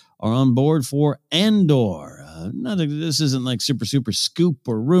directors are on board for Andor. This isn't like super scoop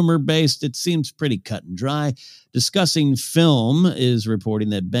or rumor based. It seems pretty cut and dry. Discussing Film is reporting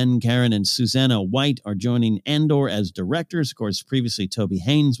that Ben Karen and Susanna White are joining Andor as directors. Of course, previously Toby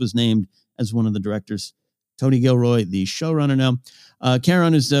Haynes was named as one of the directors. Tony Gilroy, the showrunner now.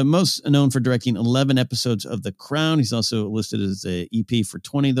 Karen is most known for directing 11 episodes of The Crown. He's also listed as the EP for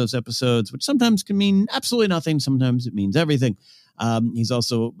 20 of those episodes, which sometimes can mean absolutely nothing. Sometimes it means everything. He's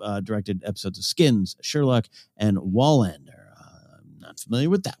also directed episodes of Skins, Sherlock, and Wallander. I'm not familiar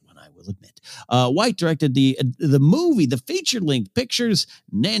with that one, I will admit. White directed the movie, the feature-length pictures,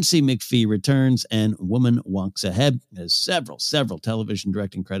 Nancy McPhee Returns, and Woman Walks Ahead. Has several television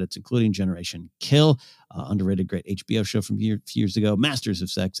directing credits, including Generation Kill, underrated great HBO show from a few years ago, Masters of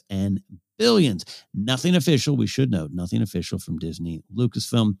Sex, and Billions. Nothing official, we should note, nothing official from Disney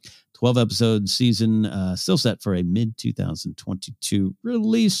Lucasfilm. 12-episode season, still set for a mid-2022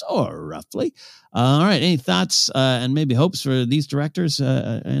 release, or roughly. All right, any thoughts and maybe hopes for these directors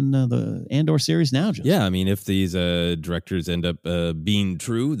and the Andor series now, Joseph? Yeah, I mean, if these directors end up being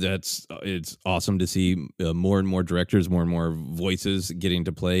true, it's awesome to see more and more directors, more and more voices getting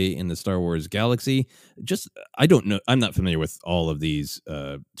to play in the Star Wars galaxy. I don't know, I'm not familiar with all of these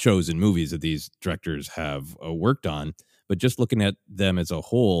shows and movies that these directors have worked on, but just looking at them as a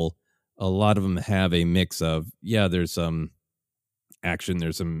whole, a lot of them have a mix of, there's some action,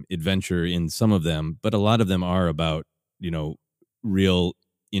 there's some adventure in some of them, but a lot of them are about, real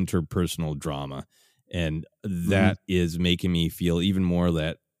interpersonal drama. And that is making me feel even more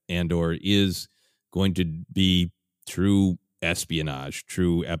that Andor is going to be true espionage,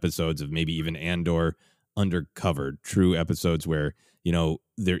 true episodes of maybe even Andor Undercover, true episodes where,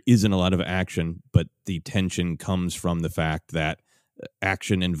 there isn't a lot of action, but the tension comes from the fact that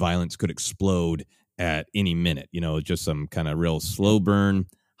action and violence could explode at any minute, just some kind of real slow burn,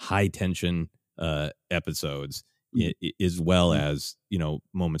 high tension episodes, as well as,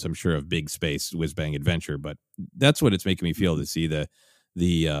 moments, I'm sure, of big space whiz bang adventure. But that's what it's making me feel to see the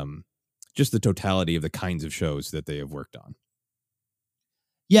just the totality of the kinds of shows that they have worked on.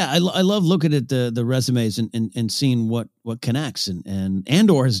 Yeah, I love looking at the resumes and seeing what connects, and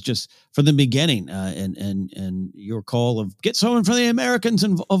Andor has just from the beginning and your call of get someone from the Americans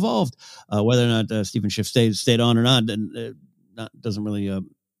involved, whether or not Stephen Schiff stayed on or not, and doesn't really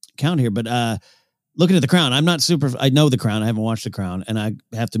count here. But looking at The Crown, I'm not super. I know The Crown. I haven't watched The Crown, and I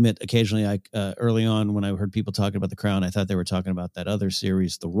have to admit, occasionally, early on when I heard people talking about The Crown, I thought they were talking about that other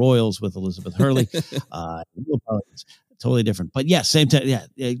series, The Royals, with Elizabeth Hurley. Totally different, but yeah, same time. Yeah,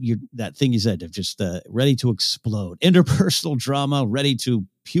 that thing you said of just ready to explode, interpersonal drama, ready to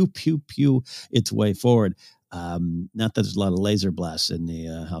pew its way forward. Not that there's a lot of laser blasts in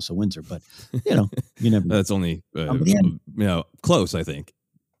the House of Windsor, but you never. That's only close, I think.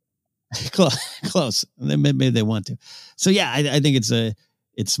 Close. Maybe they want to. So yeah, I think it's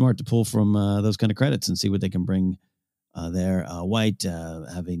smart to pull from those kind of credits and see what they can bring there. White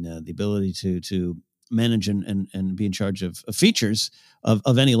having the ability to manage and be in charge of features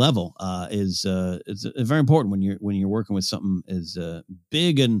of any level is very important when you're working with something as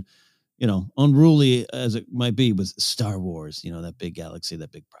big and unruly as it might be with Star Wars, that big galaxy,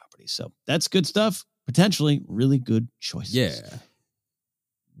 that big property. So that's good stuff. Potentially really good choices. Yeah.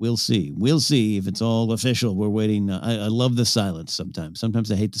 We'll see if it's all official. We're waiting. I love the silence sometimes.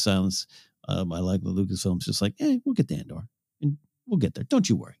 Sometimes I hate the silence. I like the Lucasfilms just like, we'll get to Andor. And we'll get there. Don't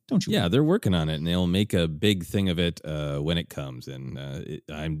you worry. Yeah, they're working on it, and they'll make a big thing of it when it comes. And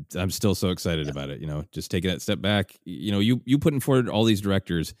I'm still so excited about it. Just taking that step back. You putting forward all these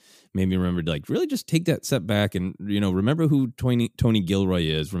directors made me remember to really just take that step back and remember who Tony Gilroy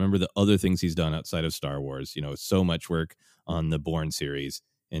is. Remember the other things he's done outside of Star Wars. So much work on the Bourne series,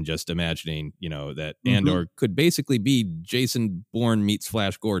 and just imagining that Andor could basically be Jason Bourne meets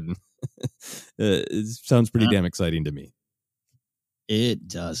Flash Gordon. It sounds pretty damn exciting to me. It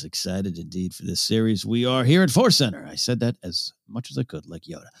does. Excited indeed for this series. We are here at Force Center. I said that as much as I could, like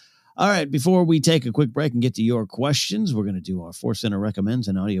Yoda. All right, before we take a quick break and get to your questions, we're going to do our Force Center Recommends,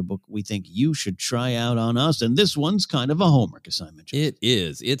 an audiobook we think you should try out on us. And this one's kind of a homework assignment. It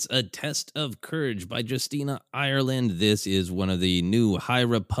is. It's A Test of Courage by Justina Ireland. This is one of the new High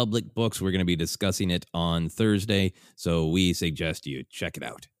Republic books. We're going to be discussing it on Thursday, so we suggest you check it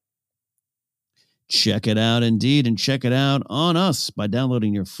out. Check it out indeed, and check it out on us by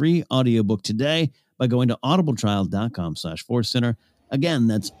downloading your free audiobook today by going to audibletrial.com/forcecenter. Again,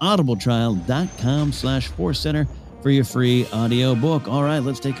 that's audibletrial.com/forcecenter for your free audiobook. All right,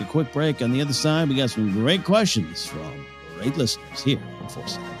 let's take a quick break. On the other side, we got some great questions from great listeners here on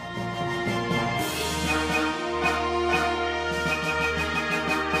Force Center.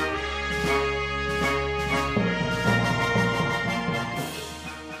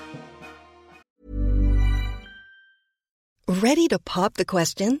 Ready to pop the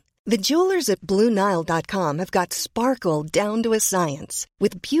question? The jewelers at BlueNile.com have got sparkle down to a science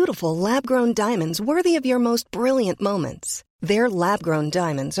with beautiful lab-grown diamonds worthy of your most brilliant moments. Their lab-grown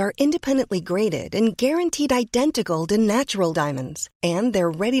diamonds are independently graded and guaranteed identical to natural diamonds, and they're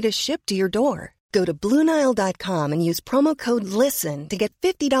ready to ship to your door. Go to BlueNile.com and use promo code LISTEN to get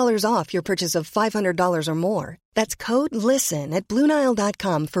 $50 off your purchase of $500 or more. That's code LISTEN at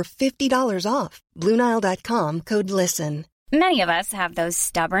BlueNile.com for $50 off. BlueNile.com, code LISTEN. Many of us have those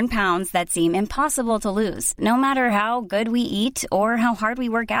stubborn pounds that seem impossible to lose, no matter how good we eat or how hard we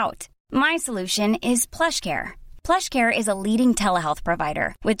work out. My solution is PlushCare. PlushCare is a leading telehealth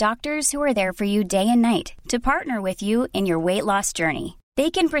provider with doctors who are there for you day and night to partner with you in your weight loss journey. They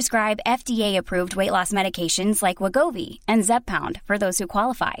can prescribe FDA-approved weight loss medications like Wegovy and Zepbound for those who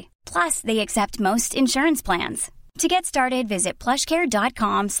qualify. Plus, they accept most insurance plans. To get started, visit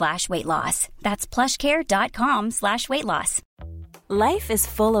plushcare.com/weightloss. That's plushcare.com/weightloss. Life is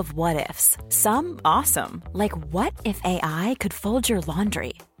full of what-ifs. Some awesome, like what if AI could fold your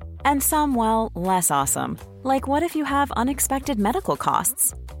laundry? And some, well, less awesome, like what if you have unexpected medical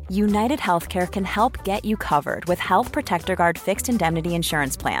costs? United Healthcare can help get you covered with Health Protector Guard fixed indemnity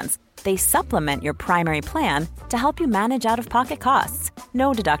insurance plans. They supplement your primary plan to help you manage out-of-pocket costs.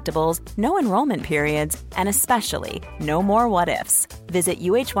 No deductibles, no enrollment periods, and especially no more what-ifs. Visit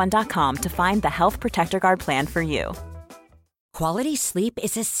uh1.com to find the Health Protector Guard plan for you. Quality sleep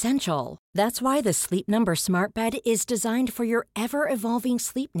is essential. That's why the Sleep Number Smart Bed is designed for your ever-evolving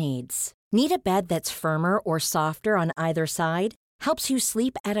sleep needs. Need a bed that's firmer or softer on either side? Helps you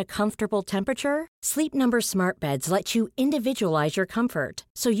sleep at a comfortable temperature? Sleep Number Smart Beds let you individualize your comfort,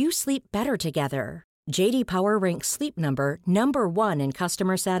 so you sleep better together. J.D. Power ranks Sleep Number number 1 in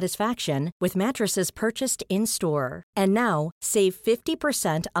customer satisfaction with mattresses purchased in-store. And now, save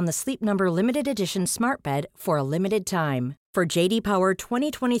 50% on the Sleep Number Limited Edition Smart Bed for a limited time. For J.D. Power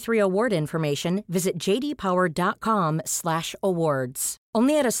 2023 award information, visit jdpower.com/awards.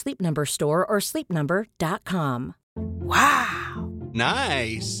 Only at a Sleep Number store or sleepnumber.com. Wow.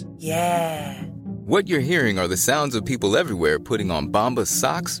 Nice. Yeah. What you're hearing are the sounds of people everywhere putting on Bombas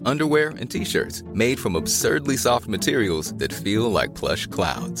socks, underwear, and T-shirts made from absurdly soft materials that feel like plush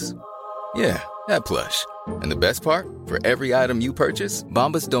clouds. Yeah, that plush. And the best part? For every item you purchase,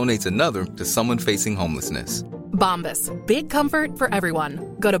 Bombas donates another to someone facing homelessness. Bombas. Big comfort for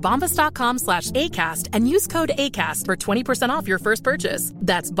everyone. Go to bombas.com/ACAST and use code ACAST for 20% off your first purchase.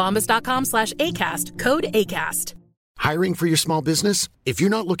 That's bombas.com/ACAST. Code ACAST. Hiring for your small business? If you're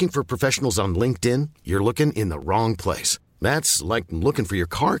not looking for professionals on LinkedIn, you're looking in the wrong place. That's like looking for your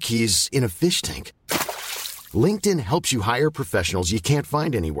car keys in a fish tank. LinkedIn helps you hire professionals you can't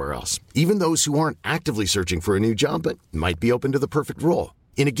find anywhere else, even those who aren't actively searching for a new job but might be open to the perfect role.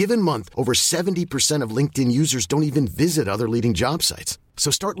 In a given month, over 70% of LinkedIn users don't even visit other leading job sites. So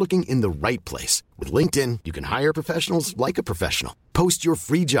start looking in the right place. With LinkedIn, you can hire professionals like a professional. Post your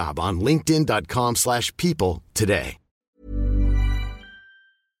free job on linkedin.com/people today.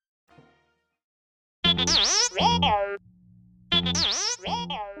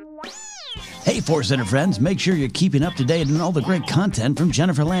 Hey, Force Center friends, make sure you're keeping up to date on all the great content from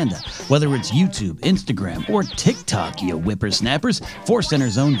Jennifer Landa. Whether it's YouTube, Instagram, or TikTok, you whippersnappers, Force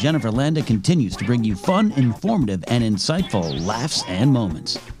Center's own Jennifer Landa continues to bring you fun, informative, and insightful laughs and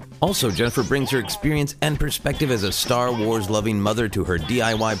moments. Also, Jennifer brings her experience and perspective as a Star Wars-loving mother to her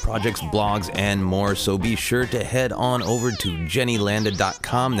DIY projects, blogs, and more. So be sure to head on over to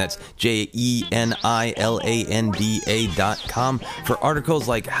JennyLanda.com. That's JENILANDA.com for articles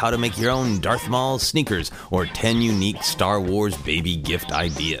like how to make your own Darth Maul sneakers or 10 unique Star Wars baby gift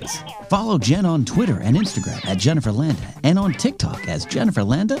ideas. Follow Jen on Twitter and Instagram at Jennifer Landa and on TikTok as Jennifer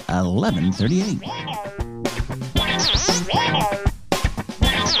Landa 1138.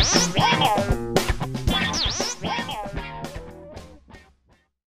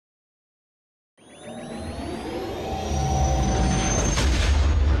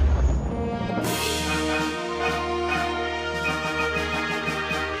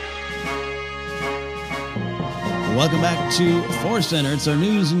 Welcome back to Force Center. It's our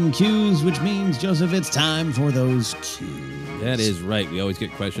news and cues, which means, Joseph, it's time for those cues. That is right. We always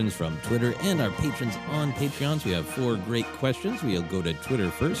get questions from Twitter and our patrons on Patreon. So we have 4 great questions. We'll go to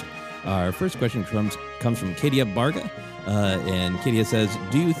Twitter first. Our first question comes from Katia Barga. And Katia says,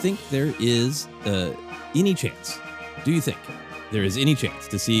 do you think there is any chance to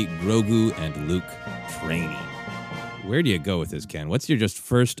see Grogu and Luke training? Where do you go with this, Ken? What's your just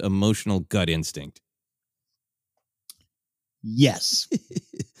first emotional gut instinct? Yes.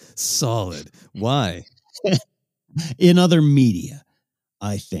 Solid. Why? In other media,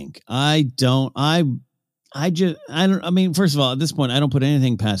 I think. I mean, first of all, at this point, I don't put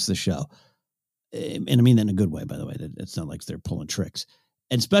anything past the show. And I mean that in a good way, by the way. It's not like they're pulling tricks.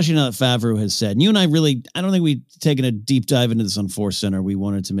 And especially now that Favreau has said, and you and I don't think we've taken a deep dive into this on Force Center. We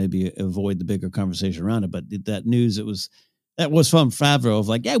wanted to maybe avoid the bigger conversation around it. But that news, it was that was from Favreau of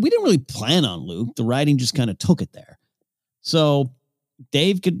like, yeah, we didn't really plan on Luke. The writing just kind of took it there. So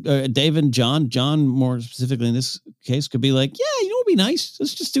Dave and John more specifically in this case could be like, yeah, it'd be nice.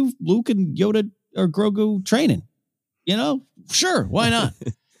 Let's just do Luke and Yoda or Grogu training. Sure, why not?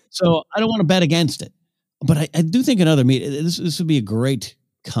 So I don't want to bet against it, but I do think another this would be a great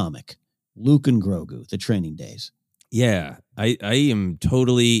comic, Luke and Grogu, the training days. Yeah, I am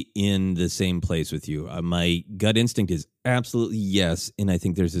totally in the same place with you. My gut instinct is absolutely yes, and I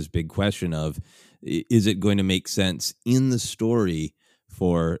think there's this big question of, is it going to make sense in the story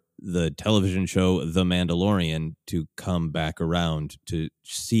for the television show The Mandalorian to come back around to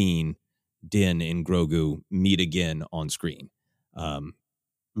seeing Din and Grogu meet again on screen?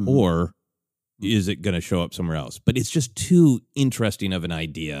 Or is it going to show up somewhere else? But it's just too interesting of an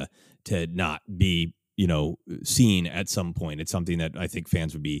idea to not be, seen at some point. It's something that I think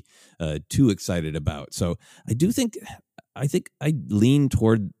fans would be too excited about. So I think I lean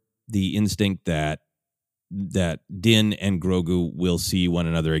toward the instinct that Din and Grogu will see one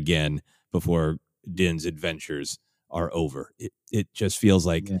another again before Din's adventures are over. It just feels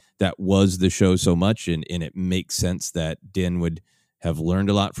like that was the show so much, and it makes sense that Din would have learned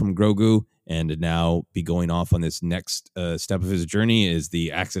a lot from Grogu and now be going off on this next step of his journey is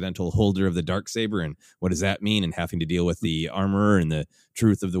the accidental holder of the Darksaber. And what does that mean? And having to deal with the armor and the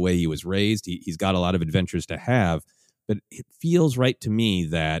truth of the way he was raised. He's got a lot of adventures to have, but it feels right to me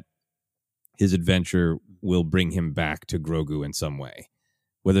that his adventure will bring him back to Grogu in some way.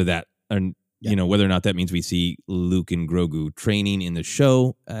 Whether that, whether or not that means we see Luke and Grogu training in the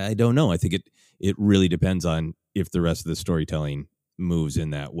show, I don't know. I think it really depends on if the rest of the storytelling moves in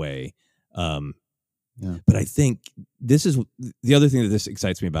that way. But I think this is the other thing that this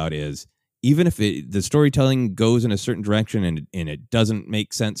excites me about is even if the storytelling goes in a certain direction and it doesn't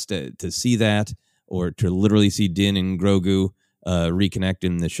make sense to see that or to literally see Din and Grogu reconnect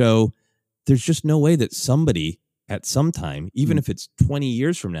in the show, there's just no way that somebody at some time, even if it's 20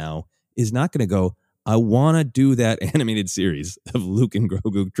 years from now, is not going to go, I want to do that animated series of Luke and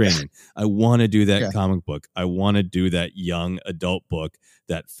Grogu training. I want to do that comic book. I want to do that young adult book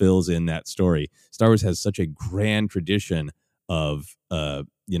that fills in that story. Star Wars has such a grand tradition of,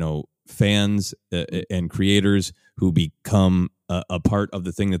 fans and creators who become a part of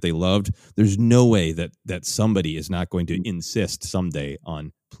the thing that they loved. There's no way that somebody is not going to insist someday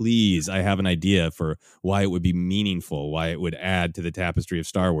on, please, I have an idea for why it would be meaningful, why it would add to the tapestry of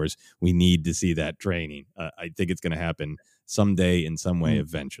Star Wars. We need to see that training. I think it's going to happen someday in some way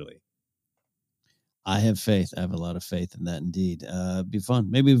eventually. I have faith. I have a lot of faith in that indeed. Be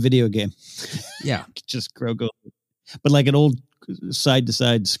fun. Maybe a video game. Yeah. Just Grogu. But like an old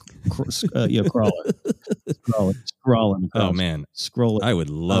side-to-side crawler. Scrolling. Oh, man. Scrolling. I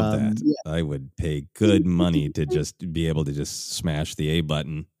would love that. Yeah. I would pay good money to just be able to just smash the A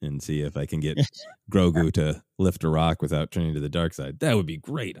button and see if I can get Grogu to lift a rock without turning to the dark side. That would be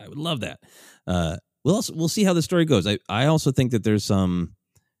great. I would love that. We'll see how the story goes. I also think that there's some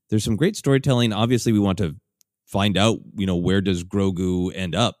great storytelling. Obviously, we want to find out, where does Grogu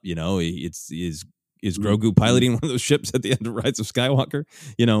end up? Is Grogu piloting one of those ships at the end of Rise of Skywalker?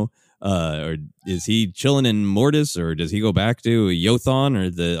 Or is he chilling in Mortis, or does he go back to Yothon or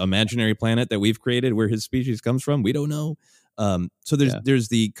the imaginary planet that we've created where his species comes from? We don't know. So there's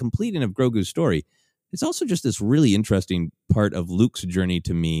the completing of Grogu's story. It's also just this really interesting part of Luke's journey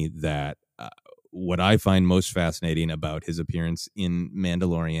to me that what I find most fascinating about his appearance in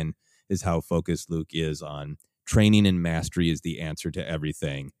Mandalorian is how focused Luke is on training and mastery is the answer to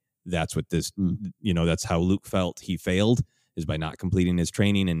everything. That's what this, that's how Luke felt he failed, is by not completing his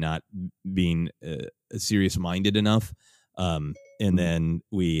training and not being serious-minded enough. And then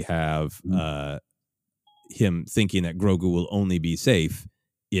we have him thinking that Grogu will only be safe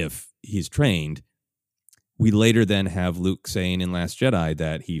if he's trained. We later then have Luke saying in Last Jedi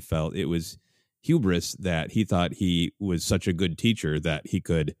that he felt it was hubris, that he thought he was such a good teacher that he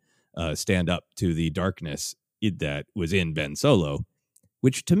could stand up to the darkness that was in Ben Solo,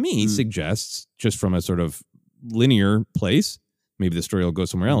 which to me suggests, just from a sort of linear place, maybe the story will go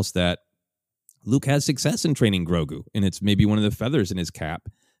somewhere else, that Luke has success in training Grogu, and it's maybe one of the feathers in his cap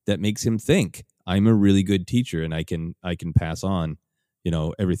that makes him think, I'm a really good teacher and I can pass on,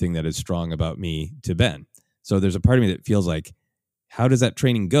 everything that is strong about me to Ben. So there's a part of me that feels like, how does that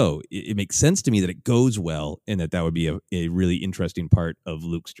training go? It makes sense to me that it goes well, and that would be a really interesting part of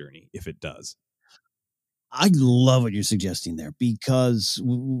Luke's journey if it does. I love what you're suggesting there because,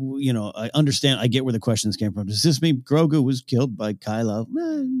 I understand. I get where the questions came from. Does this mean Grogu was killed by Kylo?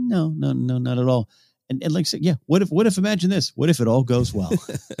 No, not at all. And like I said, yeah. What if imagine this? What if it all goes well?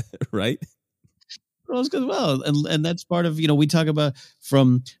 Right. Roles as well, and that's part of we talk about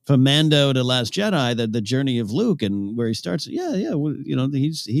from Mando to Last Jedi, the journey of Luke and where he starts. He's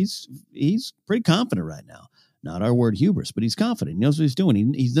pretty confident right now. Not our word hubris, but he's confident. He knows what he's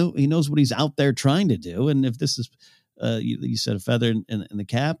doing. He knows what he's out there trying to do. And if this is, you said, a feather in the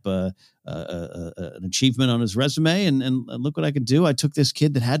cap, an achievement on his resume, and look what I can do. I took this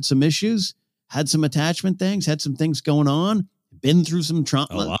kid that had some issues, had some attachment things, had some things going on, been through some trauma,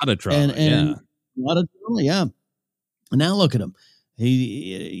 a lot of trauma, a lot of trauma, yeah. And now look at him.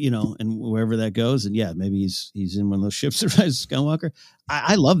 He, and wherever that goes, and maybe he's in one of those ships that Rise of Skywalker.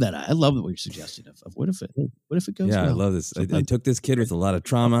 I love that. I love what you're suggesting of what if it goes. Yeah, well? I love this. I took this kid with a lot of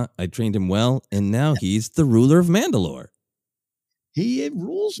trauma. I trained him well, and now he's the ruler of Mandalore. He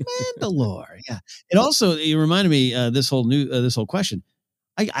rules Mandalore. Yeah. It reminded me this whole question.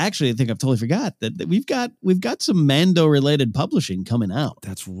 I actually think I've totally forgot that we've got some Mando related publishing coming out.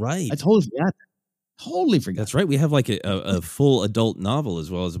 That's right. I totally forgot. Totally forgot. That's right. We have like a full adult novel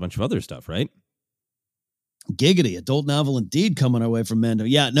as well as a bunch of other stuff, right? Giggity, adult novel indeed coming our way from Mando.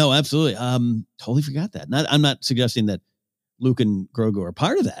 Yeah, no, absolutely. Totally forgot that. I'm not suggesting that Luke and Grogu are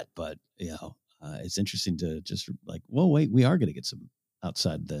part of that, but it's interesting to just like, whoa, wait, we are going to get some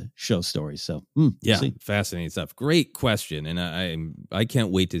outside the show stories. So fascinating stuff. Great question, and I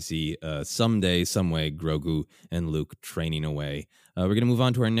can't wait to see someday, some way, Grogu and Luke training away. We're going to move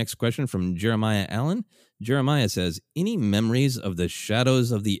on to our next question from Jeremiah Allen. Jeremiah says, any memories of the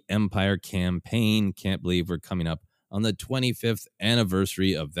Shadows of the Empire campaign? Can't believe we're coming up on the 25th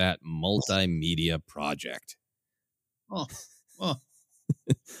anniversary of that multimedia project. Oh.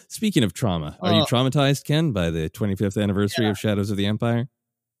 Speaking of trauma, are you traumatized, Ken, by the 25th anniversary of Shadows of the Empire?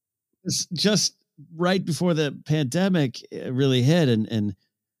 It's just right before the pandemic really hit, and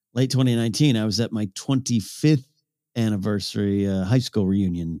late 2019, I was at my 25th anniversary high school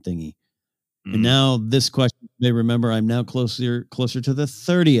reunion thingy. And now this question, you may remember, I'm now closer to the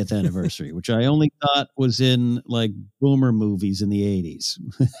 30th anniversary, which I only thought was in like boomer movies in the 80s.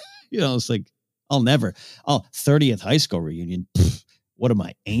 It's like, 30th high school reunion. Pfft, what am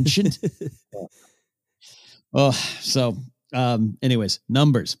I, ancient? Anyways,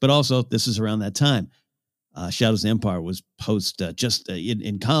 numbers, but also this is around that time. Shadows of the Empire was post just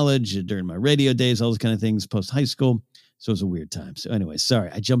in college, during my radio days, all those kind of things, post high school. So it was a weird time. So anyway,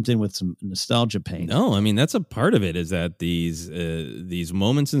 sorry, I jumped in with some nostalgia pain. No, I mean, that's a part of it, is that these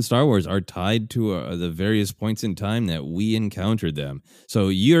moments in Star Wars are tied to the various points in time that we encountered them. So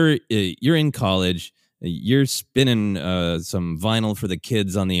you're in college, you're spinning some vinyl for the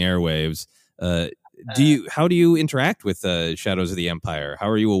kids on the airwaves. How do you interact with Shadows of the Empire? How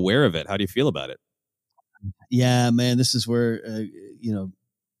are you aware of it? How do you feel about it? Yeah, man, this is where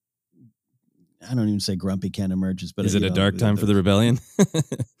I don't even say grumpy Ken emerges, but is it a dark time for the rebellion?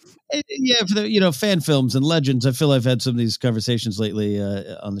 Yeah, for the fan films and legends. I feel I've had some of these conversations lately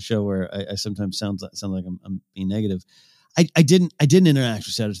on the show where I sometimes sound like I'm being negative. I didn't interact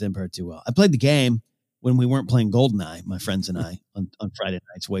with Shadows of the Empire too well. I played the game when we weren't playing GoldenEye, my friends and I, on Friday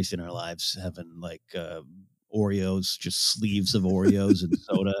nights, wasting our lives having like Oreos, just sleeves of Oreos and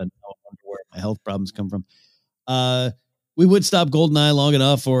soda, and I wonder where my health problems come from. We would stop GoldenEye long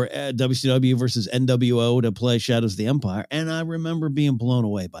enough for WCW versus NWO to play Shadows of the Empire, and I remember being blown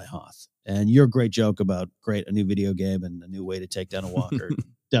away by Hoth. And your great joke about a new video game and a new way to take down a walker,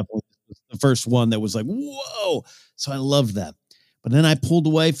 definitely the first one that was like, whoa! So I loved that. But then I pulled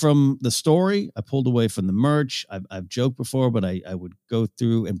away from the story. I pulled away from the merch. I've joked before, but I would go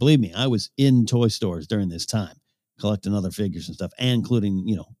through, and believe me, I was in toy stores during this time, collecting other figures and stuff, and including,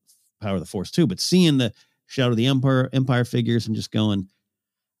 Power of the Force 2. But seeing the Shadow of the Empire figures and just going,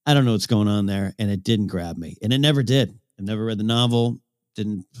 I don't know what's going on there. And it didn't grab me. And it never did. I never read the novel,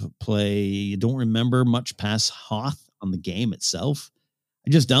 didn't play, don't remember much past Hoth on the game itself. I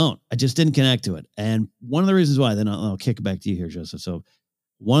just didn't connect to it. And one of the reasons why, then I'll kick it back to you here, Joseph. So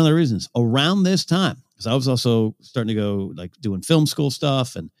one of the reasons around this time, because I was also starting to go like doing film school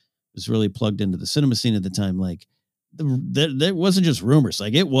stuff and was really plugged into the cinema scene at the time. Like, there wasn't just rumors,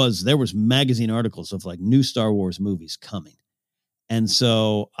 like there was magazine articles of like new Star Wars movies coming. And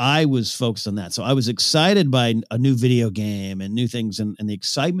so I was focused on that. So I was excited by a new video game and new things. And the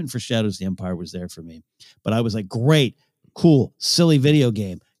excitement for Shadows of the Empire was there for me. But I was like, great, cool, silly video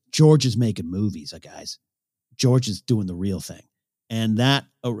game. George is making movies, guys. George is doing the real thing. And that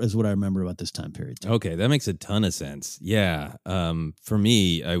is what I remember about this time period. Okay, that makes a ton of sense. Yeah. For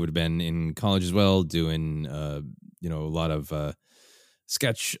me, I would have been in college as well, doing a lot of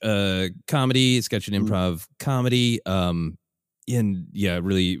sketch comedy, sketch and improv comedy. And yeah,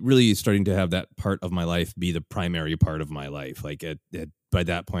 really, really starting to have that part of my life be the primary part of my life. Like at by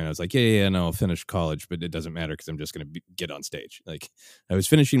that point I was like, yeah, no, I'll finish college, but it doesn't matter because I'm just going to get on stage. Like I was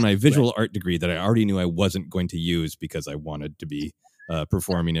finishing my visual art degree that I already knew I wasn't going to use because I wanted to be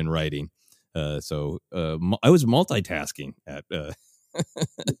performing and writing. So I was multitasking at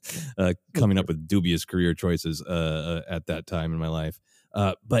coming up with dubious career choices at that time in my life.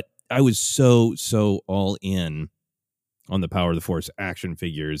 But I was so all in on the Power of the Force action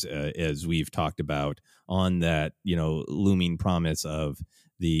figures, as we've talked about, on that, looming promise of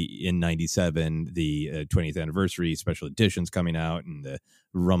in 97, the 20th anniversary special editions coming out and the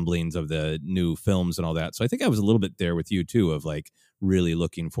rumblings of the new films and all that. So I think I was a little bit there with you too, of like really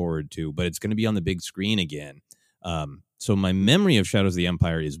looking forward to, but it's going to be on the big screen again. So my memory of Shadows of the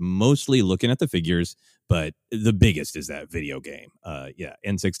Empire is mostly looking at the figures, but the biggest is that video game.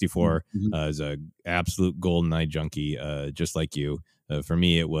 N64 is a absolute GoldenEye junkie, just like you. For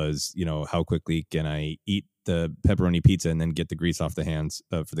me, it was, how quickly can I eat the pepperoni pizza and then get the grease off the hands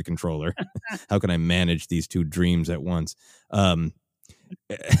for the controller? How can I manage these two dreams at once? But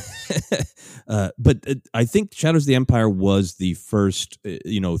I think Shadows of the Empire was the first,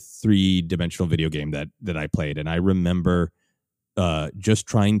 3-dimensional video game that I played. And I remember just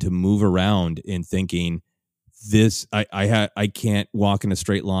trying to move around and thinking, I can't walk in a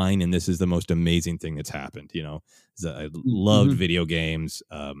straight line, and this is the most amazing thing that's happened. I loved video games,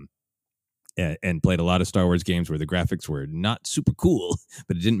 and played a lot of Star Wars games where the graphics were not super cool,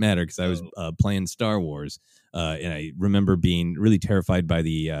 but it didn't matter because I was playing Star Wars. And I remember being really terrified by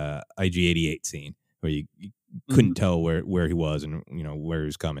the IG-88 scene where you couldn't tell where he was and where he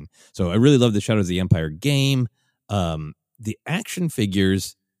was coming. So I really loved the Shadows of the Empire game. The action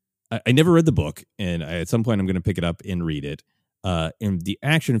figures, I never read the book, and at some point I'm going to pick it up and read it. And the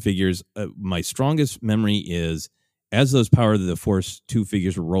action figures, my strongest memory is as those Power of the Force 2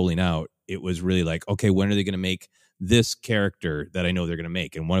 figures were rolling out, it was really like, okay, when are they going to make this character that I know they're going to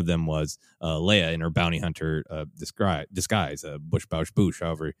make? And one of them was Leia in her bounty hunter disguise, Bush Bouch Boosh,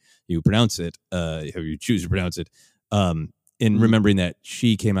 however you pronounce it, however you choose to pronounce it. In remembering that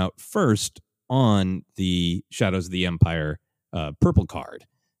she came out first on the Shadows of the Empire purple card.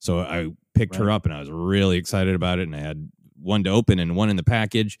 So I picked her up and I was really excited about it. And I had one to open and one in the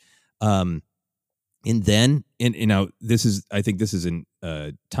package. And then, I think this is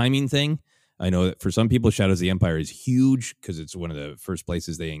a timing thing. I know that for some people, Shadows of the Empire is huge because it's one of the first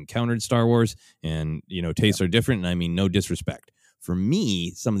places they encountered Star Wars, and tastes are different. And I mean, no disrespect. For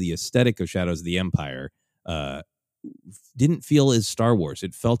me, some of the aesthetic of Shadows of the Empire didn't feel as Star Wars.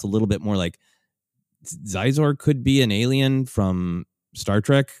 It felt a little bit more like Xizor could be an alien from Star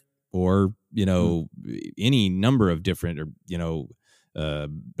Trek, or any number of different, or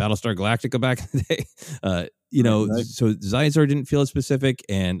Battlestar Galactica back in the day. So Xizor didn't feel as specific,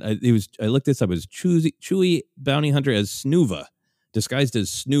 and I looked this up as Chewie bounty hunter as Snuva, disguised as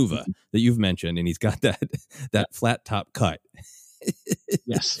Snuva that you've mentioned, and he's got that flat top cut.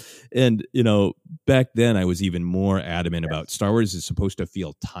 Yes. And back then I was even more adamant about Star Wars is supposed to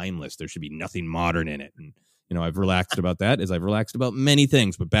feel timeless. There should be nothing modern in it. And I've relaxed about that, as I've relaxed about many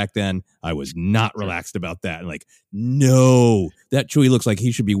things, but back then I was not relaxed about that. And like, no, that Chewie looks like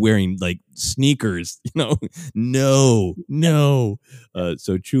he should be wearing like sneakers, no. So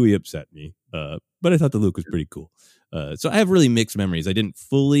Chewie upset me, but I thought the look was pretty cool. So I have really mixed memories. I didn't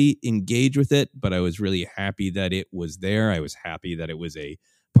fully engage with it, but I was really happy that it was there. I was happy that it was a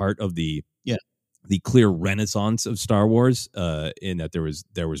part of the clear renaissance of Star Wars, in that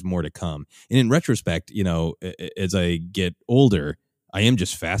there was more to come. And in retrospect, as I get older, I am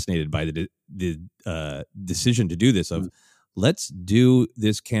just fascinated by the decision to do this. Of let's do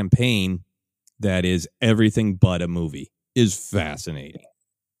this campaign that is everything but a movie is fascinating.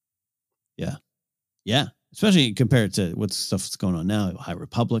 Yeah. Especially compared to what stuff that's going on now, High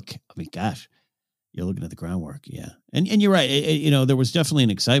Republic. I mean, gosh, you're looking at the groundwork. Yeah. And you're right. There was definitely an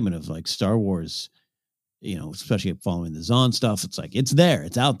excitement of like Star Wars, especially following the Zahn stuff. It's like, it's there,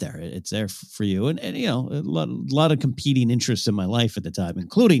 it's out there. It's there for you. And a lot of competing interests in my life at the time,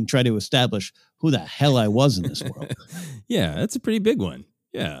 including trying to establish who the hell I was in this world. Yeah. That's a pretty big one.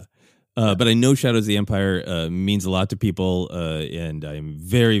 Yeah. But I know Shadows of the Empire means a lot to people, and I'm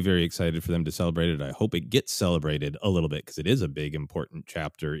very, very excited for them to celebrate it. I hope it gets celebrated a little bit because it is a big, important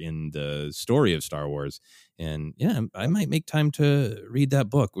chapter in the story of Star Wars. And yeah, I might make time to read that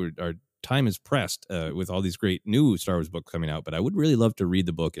book. Our time is pressed with all these great new Star Wars books coming out, but I would really love to read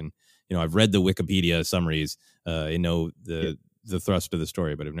the book. And I've read the Wikipedia summaries. I know the thrust of the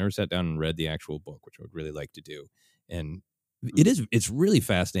story, but I've never sat down and read the actual book, which I would really like to do. And it's really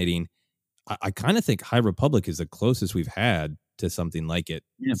fascinating. I kind of think High Republic is the closest we've had to something like it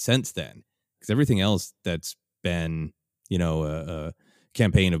since then, because everything else that's been,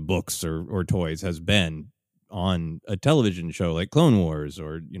 campaign of books or toys has been on a television show like Clone Wars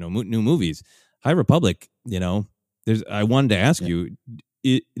or, new movies. High Republic, I wanted to ask you,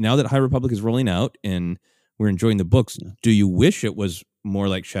 now that High Republic is rolling out and we're enjoying the books, do you wish it was more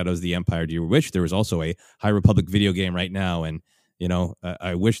like Shadows of the Empire? Do you wish there was also a High Republic video game right now? And,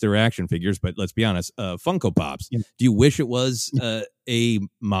 I wish there were action figures, but let's be honest, Funko Pops. Yeah. Do you wish it was a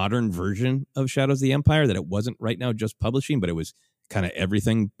modern version of Shadows of the Empire, that it wasn't right now just publishing, but it was kind of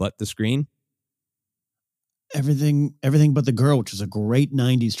everything but the screen? Everything but the Girl, which was a great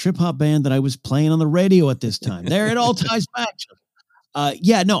 90s trip hop band that I was playing on the radio at this time. There, it all ties back.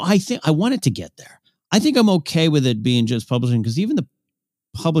 I think I want it to get there. I think I'm okay with it being just publishing, because even the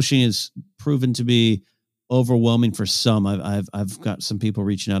publishing is proven to be overwhelming for some. I've got some people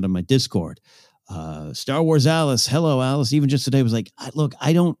reaching out on my Discord. Star Wars Alice, hello Alice. Even just today was like, look,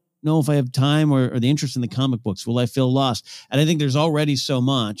 I don't know if I have time or the interest in the comic books. Will I feel lost? And I think there's already so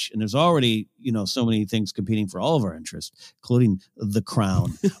much, and there's already so many things competing for all of our interests, including The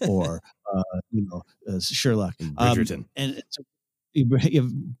Crown or Sherlock, Bridgerton, and you have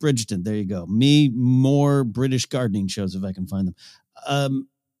Bridgerton. There you go. More British gardening shows if I can find them.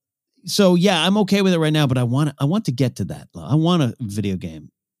 So yeah, I'm okay with it right now, but I want to get to that. I want a video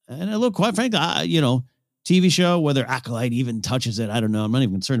game, and look, quite frankly, TV show, whether Acolyte even touches it, I don't know. I'm not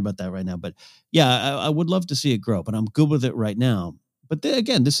even concerned about that right now, but yeah, I would love to see it grow, but I'm good with it right now. But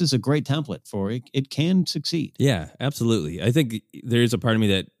again, this is a great template for it. It can succeed. Yeah, absolutely. I think there's a part of me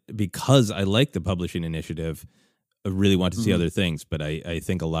that, because I like the publishing initiative, I really want to see other things, but I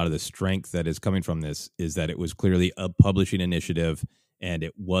think a lot of the strength that is coming from this is that it was clearly a publishing initiative, and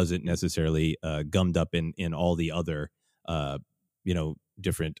it wasn't necessarily gummed up in all the other,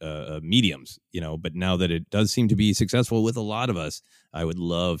 different mediums, but now that it does seem to be successful with a lot of us, I would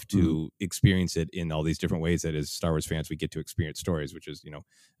love to experience it in all these different ways that as Star Wars fans, we get to experience stories, which is,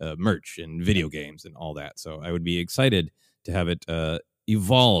 merch and video games and all that. So I would be excited to have it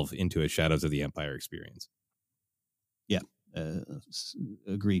evolve into a Shadows of the Empire experience. Yeah.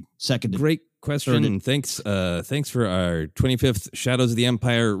 Agreed. Seconded. Great question. And thanks for our 25th Shadows of the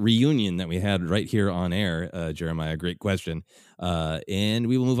Empire reunion that we had right here on air, Jeremiah. Great question. And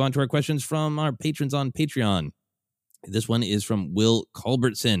we will move on to our questions from our patrons on Patreon. This one is from Will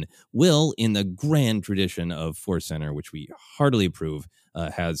Culbertson. Will, in the grand tradition of Force Center, which we heartily approve,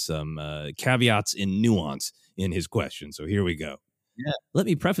 has some caveats and nuance in his question. So here we go. Yeah. Let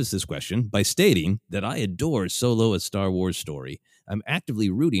me preface this question by stating that I adore Solo: A Star Wars Story. I'm actively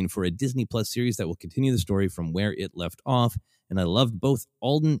rooting for a Disney Plus series that will continue the story from where it left off, and I loved both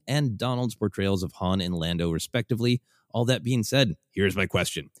Alden and Donald's portrayals of Han and Lando, respectively. All that being said, here's my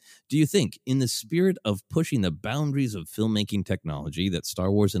question. Do you think, in the spirit of pushing the boundaries of filmmaking technology that Star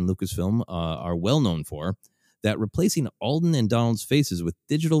Wars and Lucasfilm are well known for, that replacing Alden and Donald's faces with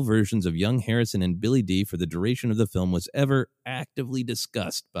digital versions of young Harrison and Billy Dee for the duration of the film was ever actively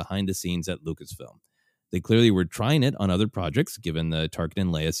discussed behind the scenes at Lucasfilm? They clearly were trying it on other projects, given the Tarkin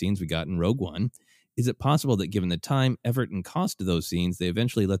and Leia scenes we got in Rogue One. Is it possible that given the time, effort, and cost of those scenes, they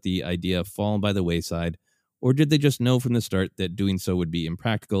eventually let the idea fall by the wayside? Or did they just know from the start that doing so would be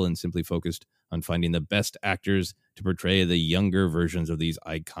impractical and simply focused on finding the best actors to portray the younger versions of these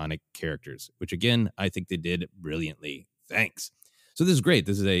iconic characters? Which, again, I think they did brilliantly. Thanks. So this is great.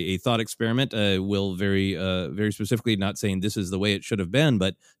 This is a thought experiment. Will very specifically not saying this is the way it should have been,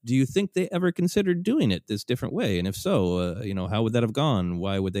 but do you think they ever considered doing it this different way? And if so, how would that have gone?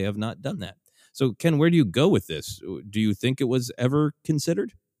 Why would they have not done that? So, Ken, where do you go with this? Do you think it was ever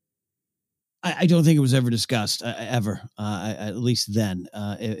considered? I don't think it was ever discussed, ever, at least then.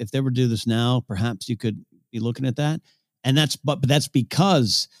 If they were to do this now, perhaps you could be looking at that. And that's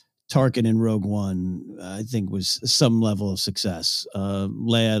because Tarkin in Rogue One, I think, was some level of success.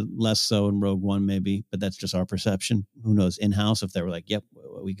 Leia less so in Rogue One, maybe, but that's just our perception. Who knows? In-house, if they were like, yep,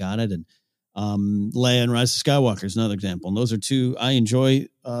 we got it. And Leia and Rise of Skywalker is another example. And those are two, I enjoy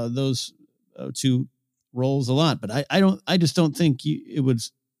those two roles a lot, but I just don't think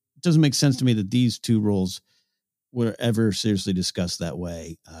it doesn't make sense to me that these two roles were ever seriously discussed that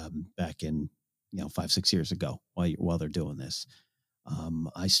way back in 5-6 years ago while they're doing this.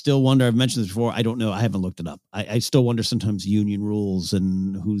 I still wonder, I've mentioned this before, I don't know, I haven't looked it up. I still wonder sometimes union rules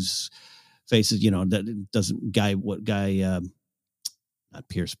and whose faces, that doesn't not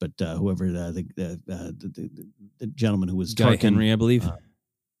Pierce, but whoever the gentleman who was Guy Tarkin, Henry, I believe.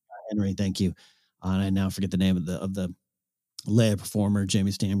 Henry, thank you. And I now forget the name of the Leia performer.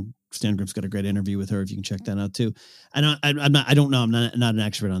 Jamie Stangroup's got a great interview with her, if you can check that out too. And I don't know, I'm not an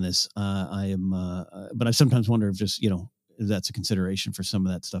expert on this. I am, but I sometimes wonder if just, if that's a consideration for some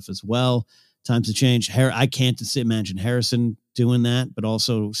of that stuff as well. Times have changed. I can't imagine Harrison doing that, but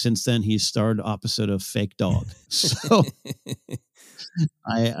also since then he's starred opposite of Fake Dog. So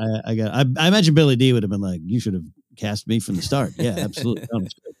I imagine Billy D would have been like, you should have cast me from the start. Yeah, absolutely.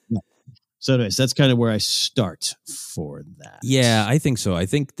 Yeah. So anyways, that's kind of where I start for that. Yeah, I think so. I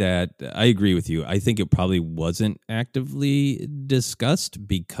think that I agree with you. I think it probably wasn't actively discussed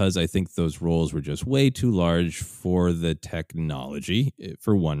because I think those roles were just way too large for the technology,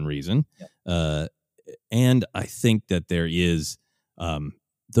 for one reason. Yeah. And I think that there is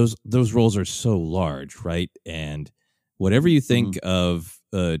those roles are so large, right? And whatever you think of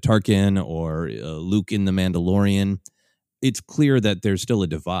Tarkin or Luke in The Mandalorian, it's clear that there's still a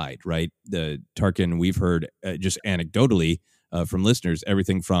divide, right? The Tarkin, we've heard just anecdotally from listeners,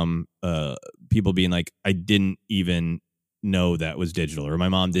 everything from people being like, I didn't even know that was digital, or my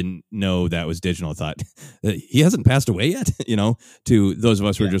mom didn't know that was digital. I thought he hasn't passed away yet, to those of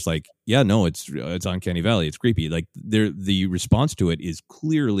us who are just like, yeah, no, it's Uncanny Valley. It's creepy. Like the response to it is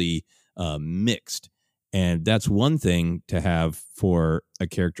clearly mixed. And that's one thing to have for a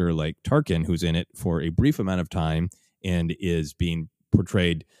character like Tarkin, who's in it for a brief amount of time and is being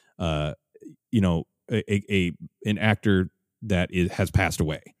portrayed, an actor that has passed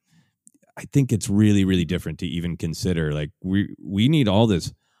away. I think it's really, really different to even consider. Like we need all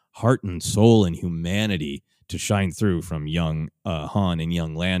this heart and soul and humanity to shine through from young Han and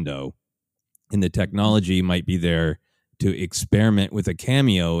young Lando, and the technology might be there to experiment with a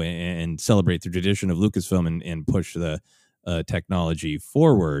cameo and celebrate the tradition of Lucasfilm and push the technology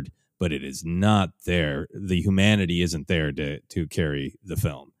forward. But it is not there. The humanity isn't there to carry the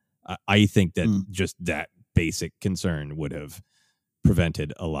film. I think that just that basic concern would have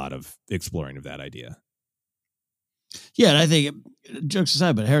prevented a lot of exploring of that idea. Yeah, and I think, jokes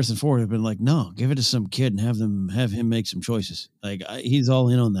aside, but Harrison Ford have been like, no, give it to some kid and have him make some choices. Like he's all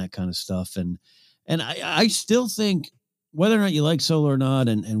in on that kind of stuff, and I still think whether or not you like Solo or not,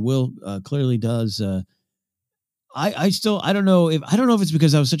 and Will clearly does. I don't know if it's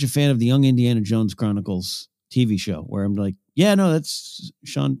because I was such a fan of the Young Indiana Jones Chronicles TV show where I'm like, yeah, no, that's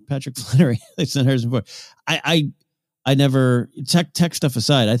Sean Patrick Flannery. It's not Harrison Ford. I never tech stuff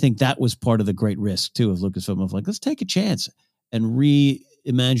aside. I think that was part of the great risk too of Lucasfilm of like, let's take a chance and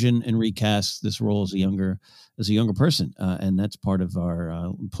reimagine and recast this role as a younger person. And that's part of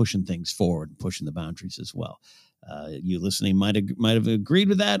our pushing things forward, pushing the boundaries as well. You listening might have agreed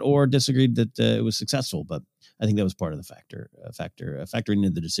with that or disagreed that it was successful, but I think that was part of the factoring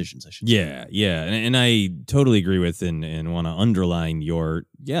into the decisions. I should say. Yeah, and I totally agree with and want to underline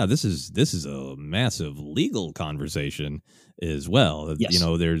this is a massive legal conversation as well.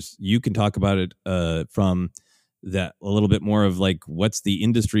 Yes. You can talk about it from that a little bit more of like what's the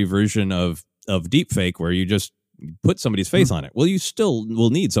industry version of deepfake where you just put somebody's face on it. Well, you still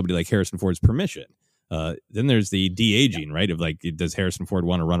will need somebody like Harrison Ford's permission. Then there's the de-aging, right? Of like, does Harrison Ford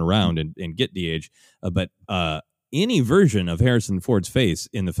want to run around and get de-age? But any version of Harrison Ford's face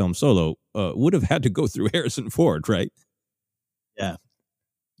in the film Solo would have had to go through Harrison Ford, right? Yeah.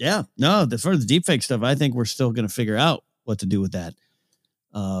 Yeah. No, for the deepfake stuff, I think we're still going to figure out what to do with that.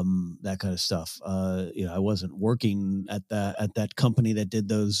 That kind of stuff. I wasn't working at that company that did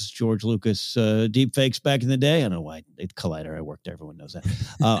those George Lucas deepfakes back in the day. I don't know why. Collider, I worked there. Everyone knows that.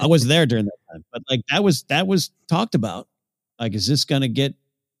 I wasn't there during that time, but like that was talked about. Like, is this going to get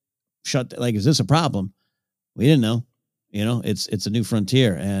shut? Like, is this a problem? We didn't know. It's a new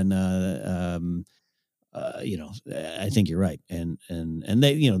frontier, and I think you're right. And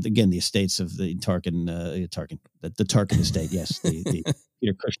they, again, the estates of the Tarkin, the Tarkin estate. Yes. The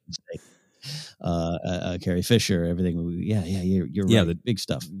Peter Cushing estate, Carrie Fisher, everything. Yeah. You're right. The big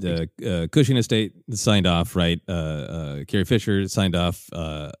stuff. The Cushing estate signed off, right? Carrie Fisher signed off,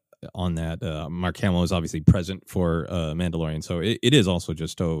 on that. Mark Hamill is obviously present for Mandalorian. So it is also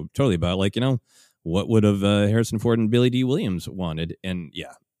just totally about like, what would have Harrison Ford and Billy D. Williams wanted? And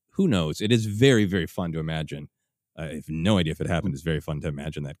yeah, who knows? It is very, very fun to imagine. I have no idea if it happened. It's very fun to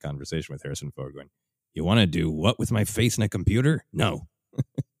imagine that conversation with Harrison Ford going, you want to do what with my face in a computer? No.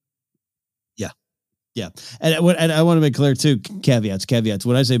 Yeah. And I want to make clear too, caveats.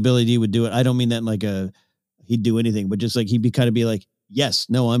 When I say Billy D would do it, I don't mean that in like he'd do anything, but just like he'd be like, yes,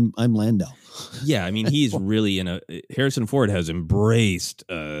 no, I'm Lando. Yeah, I mean, he's really Harrison Ford has embraced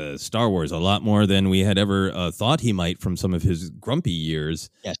Star Wars a lot more than we had ever thought he might from some of his grumpy years.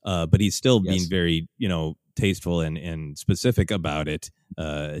 Yes. But he's still being very, tasteful and specific about it,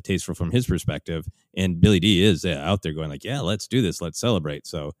 tasteful from his perspective. And Billy D is out there going like, yeah, let's do this. Let's celebrate.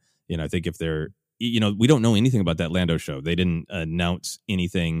 So, I think if they're, we don't know anything about that Lando show. They didn't announce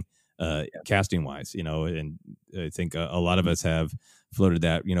anything casting wise, and I think a lot of us have floated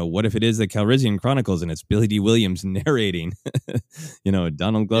that, what if it is the Calrissian Chronicles and it's Billy D. Williams narrating,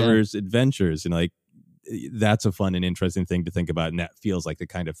 Donald Glover's adventures, and like, that's a fun and interesting thing to think about. And that feels like the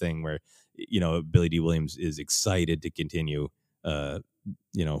kind of thing where, Billy D. Williams is excited to continue,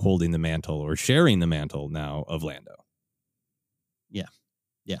 holding the mantle or sharing the mantle now of Lando. Yeah.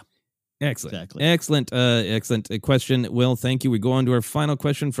 Excellent. Exactly. Excellent question. Will, thank you. We go on to our final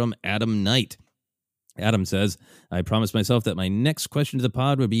question from Adam Knight. Adam says, I promised myself that my next question to the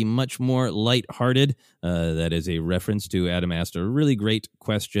pod would be much more lighthearted. That is a reference to Adam asked a really great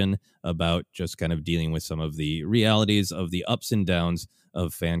question about just kind of dealing with some of the realities of the ups and downs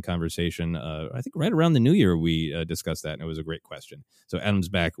of fan conversation. I think right around the new year, we discussed that, and it was a great question. So Adam's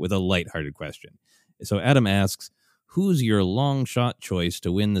back with a lighthearted question. So Adam asks, who's your long shot choice to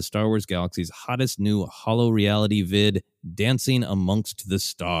win the Star Wars Galaxy's hottest new holo reality vid, Dancing Amongst the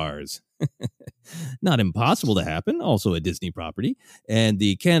Stars? Not impossible to happen, also a Disney property. And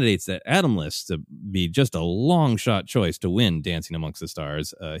the candidates that Adam lists to be just a long shot choice to win Dancing Amongst the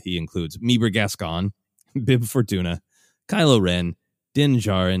Stars, he includes Meeber Gascon, Bib Fortuna, Kylo Ren, Din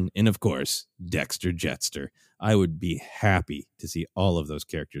Djarin, and of course, Dexter Jetster. I would be happy to see all of those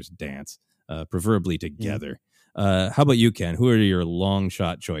characters dance, preferably together. How about you, Ken? Who are your long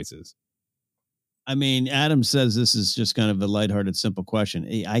shot choices? I mean, Adam says this is just kind of a lighthearted, simple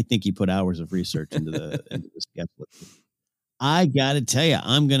question. I think he put hours of research into this sketchbook. I got to tell you,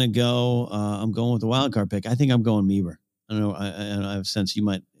 I'm going to go. I'm going with the wild card pick. I think I'm going Meeber. I don't know. I have a sense you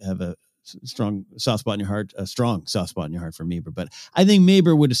might have a strong soft spot in your heart, for Meeber. But I think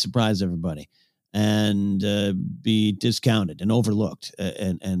Meeber would have surprised everybody and be discounted and overlooked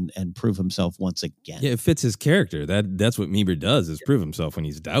and prove himself once again. Yeah, it fits his character. That's what Meeber does, is prove himself when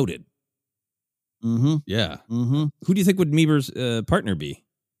he's doubted. Mm-hmm. Yeah. Mm-hmm. Who do you think would Meeber's partner be?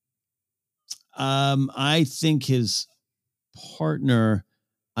 I think his partner,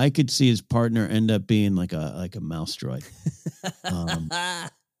 I could see his partner end up being like a mouse droid.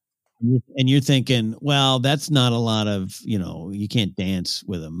 And you're thinking, well, that's not a lot of, you can't dance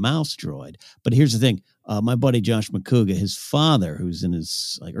with a mouse droid. But here's the thing. My buddy Josh McCouga, his father, who's in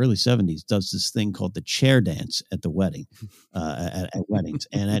his early 70s, does this thing called the chair dance at the wedding, at weddings.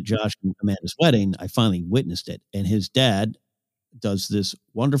 And at Josh and Amanda's wedding, I finally witnessed it. And his dad does this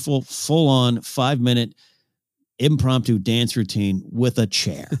wonderful, full-on 5-minute impromptu dance routine with a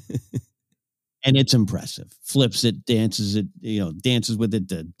chair. And it's impressive. Flips it, dances it, dances with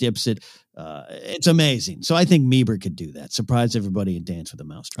it, dips it. It's amazing. So I think Meeber could do that. Surprise everybody and dance with a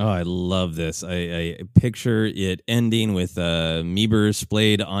mouse droid. Oh, I love this. I picture it ending with Meeber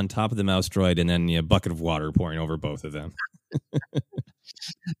splayed on top of the mouse droid and then a bucket of water pouring over both of them.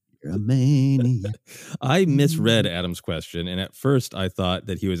 You're a maniac. I misread Adam's question, and at first I thought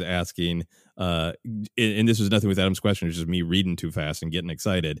that he was asking, and this was nothing with Adam's question, it was just me reading too fast and getting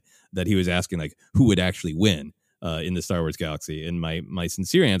excited, that he was asking like who would actually win in the Star Wars Galaxy. And my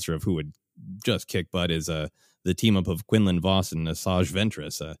sincere answer of who would just kick butt is the team up of Quinlan Vos and Asajj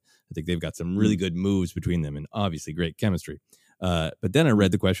Ventress. I think they've got some really good moves between them and obviously great chemistry. But then I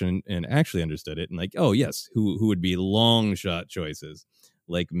read the question and actually understood it, and like, oh yes, who would be long shot choices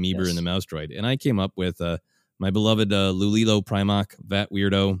like Meeber and the mouse droid. And I came up with my beloved Lulilo Primac, that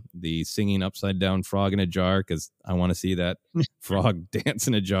weirdo, the singing upside down frog in a jar, because I want to see that frog dance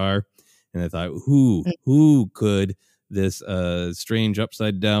in a jar. And I thought, who could this strange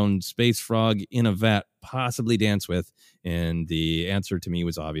upside down space frog in a vat possibly dance with? And the answer to me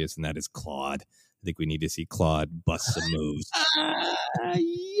was obvious, and that is Claude. I think we need to see Claude bust some moves.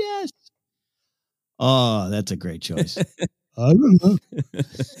 Yes. Oh, that's a great choice. I don't know.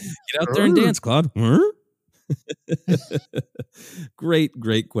 Get out there and dance, Claude. Great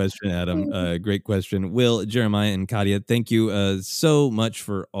question, Adam. Great question. Will, Jeremiah, and Katia, thank you so much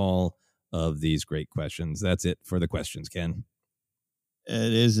for all of these great questions. That's it for the questions, Ken.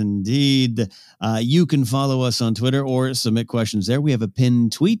 It is indeed. You can follow us on Twitter or submit questions there. We have a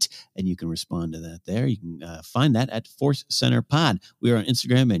pinned tweet, and you can respond to that there. You can find that at Force Center Pod. We are on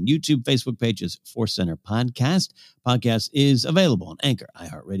Instagram and YouTube, Facebook pages, Force Center Podcast. Podcast is available on Anchor,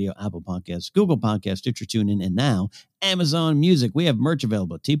 iHeartRadio, Apple Podcasts, Google Podcasts, Stitcher, TuneIn, and now Amazon Music. We have merch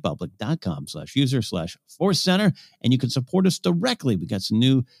available at tpublic.com/user/Force Center, and you can support us directly. We got some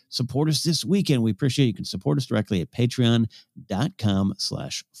new supporters this weekend. We appreciate you can support us directly at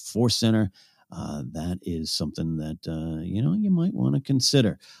patreon.com/Force Center. That is something that, you might want to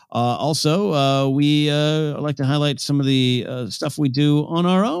consider. Also, we like to highlight some of the stuff we do on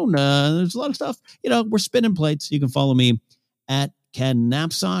our own. There's a lot of stuff, we're spinning plates. You can follow me at Ken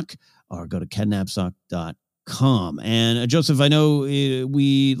Napzok or go to kennapzok.com And Joseph, I know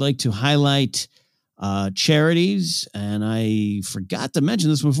we like to highlight charities, and I forgot to mention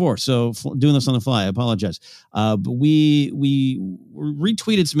this before, so doing this on the fly, I apologize. But we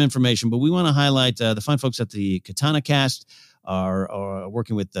retweeted some information, but we want to highlight the fine folks at the Katana Cast are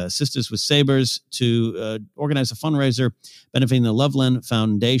working with Sisters with Sabers to organize a fundraiser benefiting the Loveland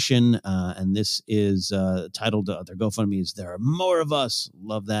Foundation. And this is titled, their GoFundMe is There Are More of Us.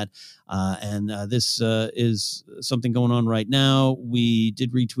 Love that. And this is something going on right now. We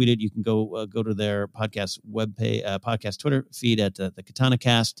did retweet it. You can go to their podcast webpage, podcast Twitter feed at the Katana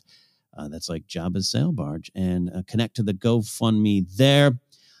Cast. That's like Jabba's sail barge, and connect to the GoFundMe there.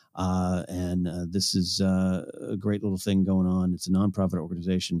 This is a great little thing going on. It's a nonprofit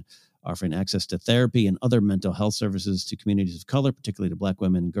organization offering access to therapy and other mental health services to communities of color, particularly to Black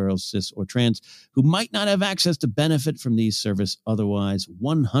women, girls, cis, or trans, who might not have access to benefit from these services. Otherwise,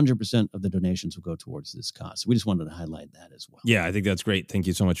 100% of the donations will go towards this cause. So we just wanted to highlight that as well. Yeah, I think that's great. Thank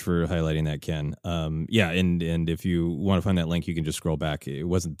you so much for highlighting that, Ken. And if you want to find that link, you can just scroll back. It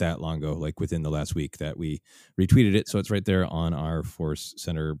wasn't that long ago, like within the last week, that we retweeted it. So it's right there on our Force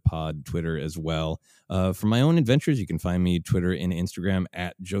Center Pod Twitter as well. For my own adventures, you can find me Twitter and Instagram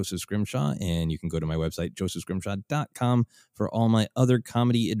at Joseph Scrimshaw, and you can go to my website, josephscrimshaw.com, for all my other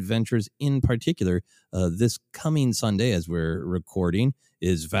comedy adventures. In particular, this coming Sunday, as we're recording,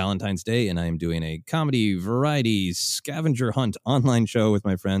 is Valentine's Day, and I am doing a comedy variety scavenger hunt online show with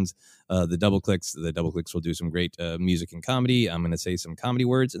my friends, the Double Clicks. The Double Clicks will do some great music and comedy. I'm going to say some comedy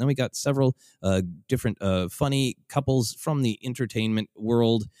words, and then we got several different funny couples from the entertainment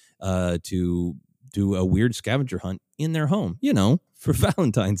world to do a weird scavenger hunt in their home, for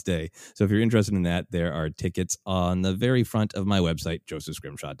Valentine's Day. So if you're interested in that, there are tickets on the very front of my website,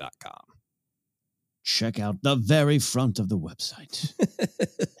 josephscrimshaw.com. Check out the very front of the website.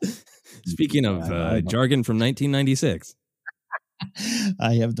 Speaking of jargon from 1996.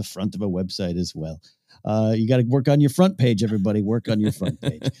 I have the front of a website as well. You got to work on your front page, everybody. Work on your front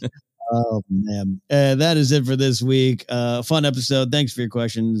page. Oh, man. That is it for this week. Fun episode. Thanks for your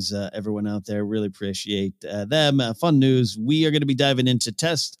questions, everyone out there. Really appreciate them. Fun news. We are going to be diving into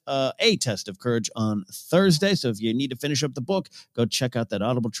A Test of Courage on Thursday. So if you need to finish up the book, go check out that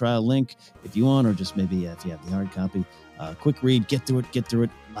Audible trial link if you want, or just maybe if you have the hard copy. Quick read, get through it.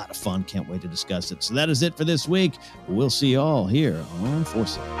 A lot of fun. Can't wait to discuss it. So that is it for this week. We'll see you all here on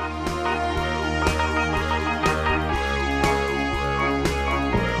Foresight.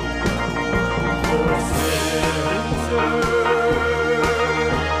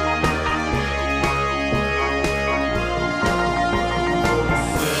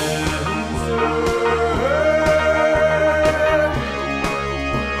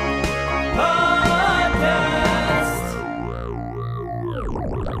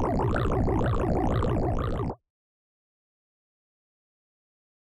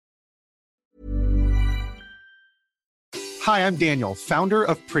 Hi, I'm Daniel, founder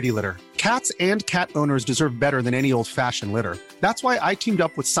of Pretty Litter. Cats and cat owners deserve better than any old-fashioned litter. That's why I teamed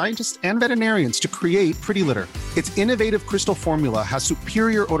up with scientists and veterinarians to create Pretty Litter. Its innovative crystal formula has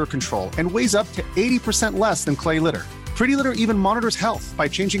superior odor control and weighs up to 80% less than clay litter. Pretty Litter even monitors health by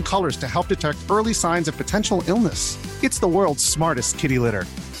changing colors to help detect early signs of potential illness. It's the world's smartest kitty litter.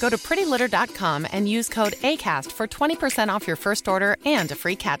 Go to prettylitter.com and use code ACAST for 20% off your first order and a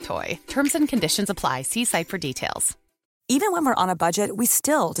free cat toy. Terms and conditions apply. See site for details. Even when we're on a budget, we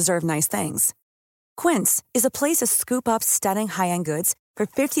still deserve nice things. Quince is a place to scoop up stunning high-end goods for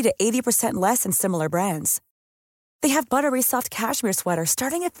 50 to 80% less than similar brands. They have buttery soft cashmere sweaters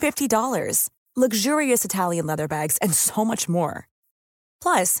starting at $50, luxurious Italian leather bags, and so much more.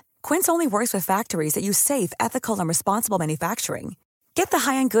 Plus, Quince only works with factories that use safe, ethical, and responsible manufacturing. Get the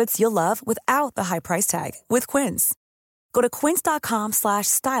high-end goods you'll love without the high price tag with Quince. Go to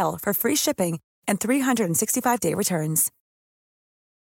quince.com/style for free shipping and 365-day returns.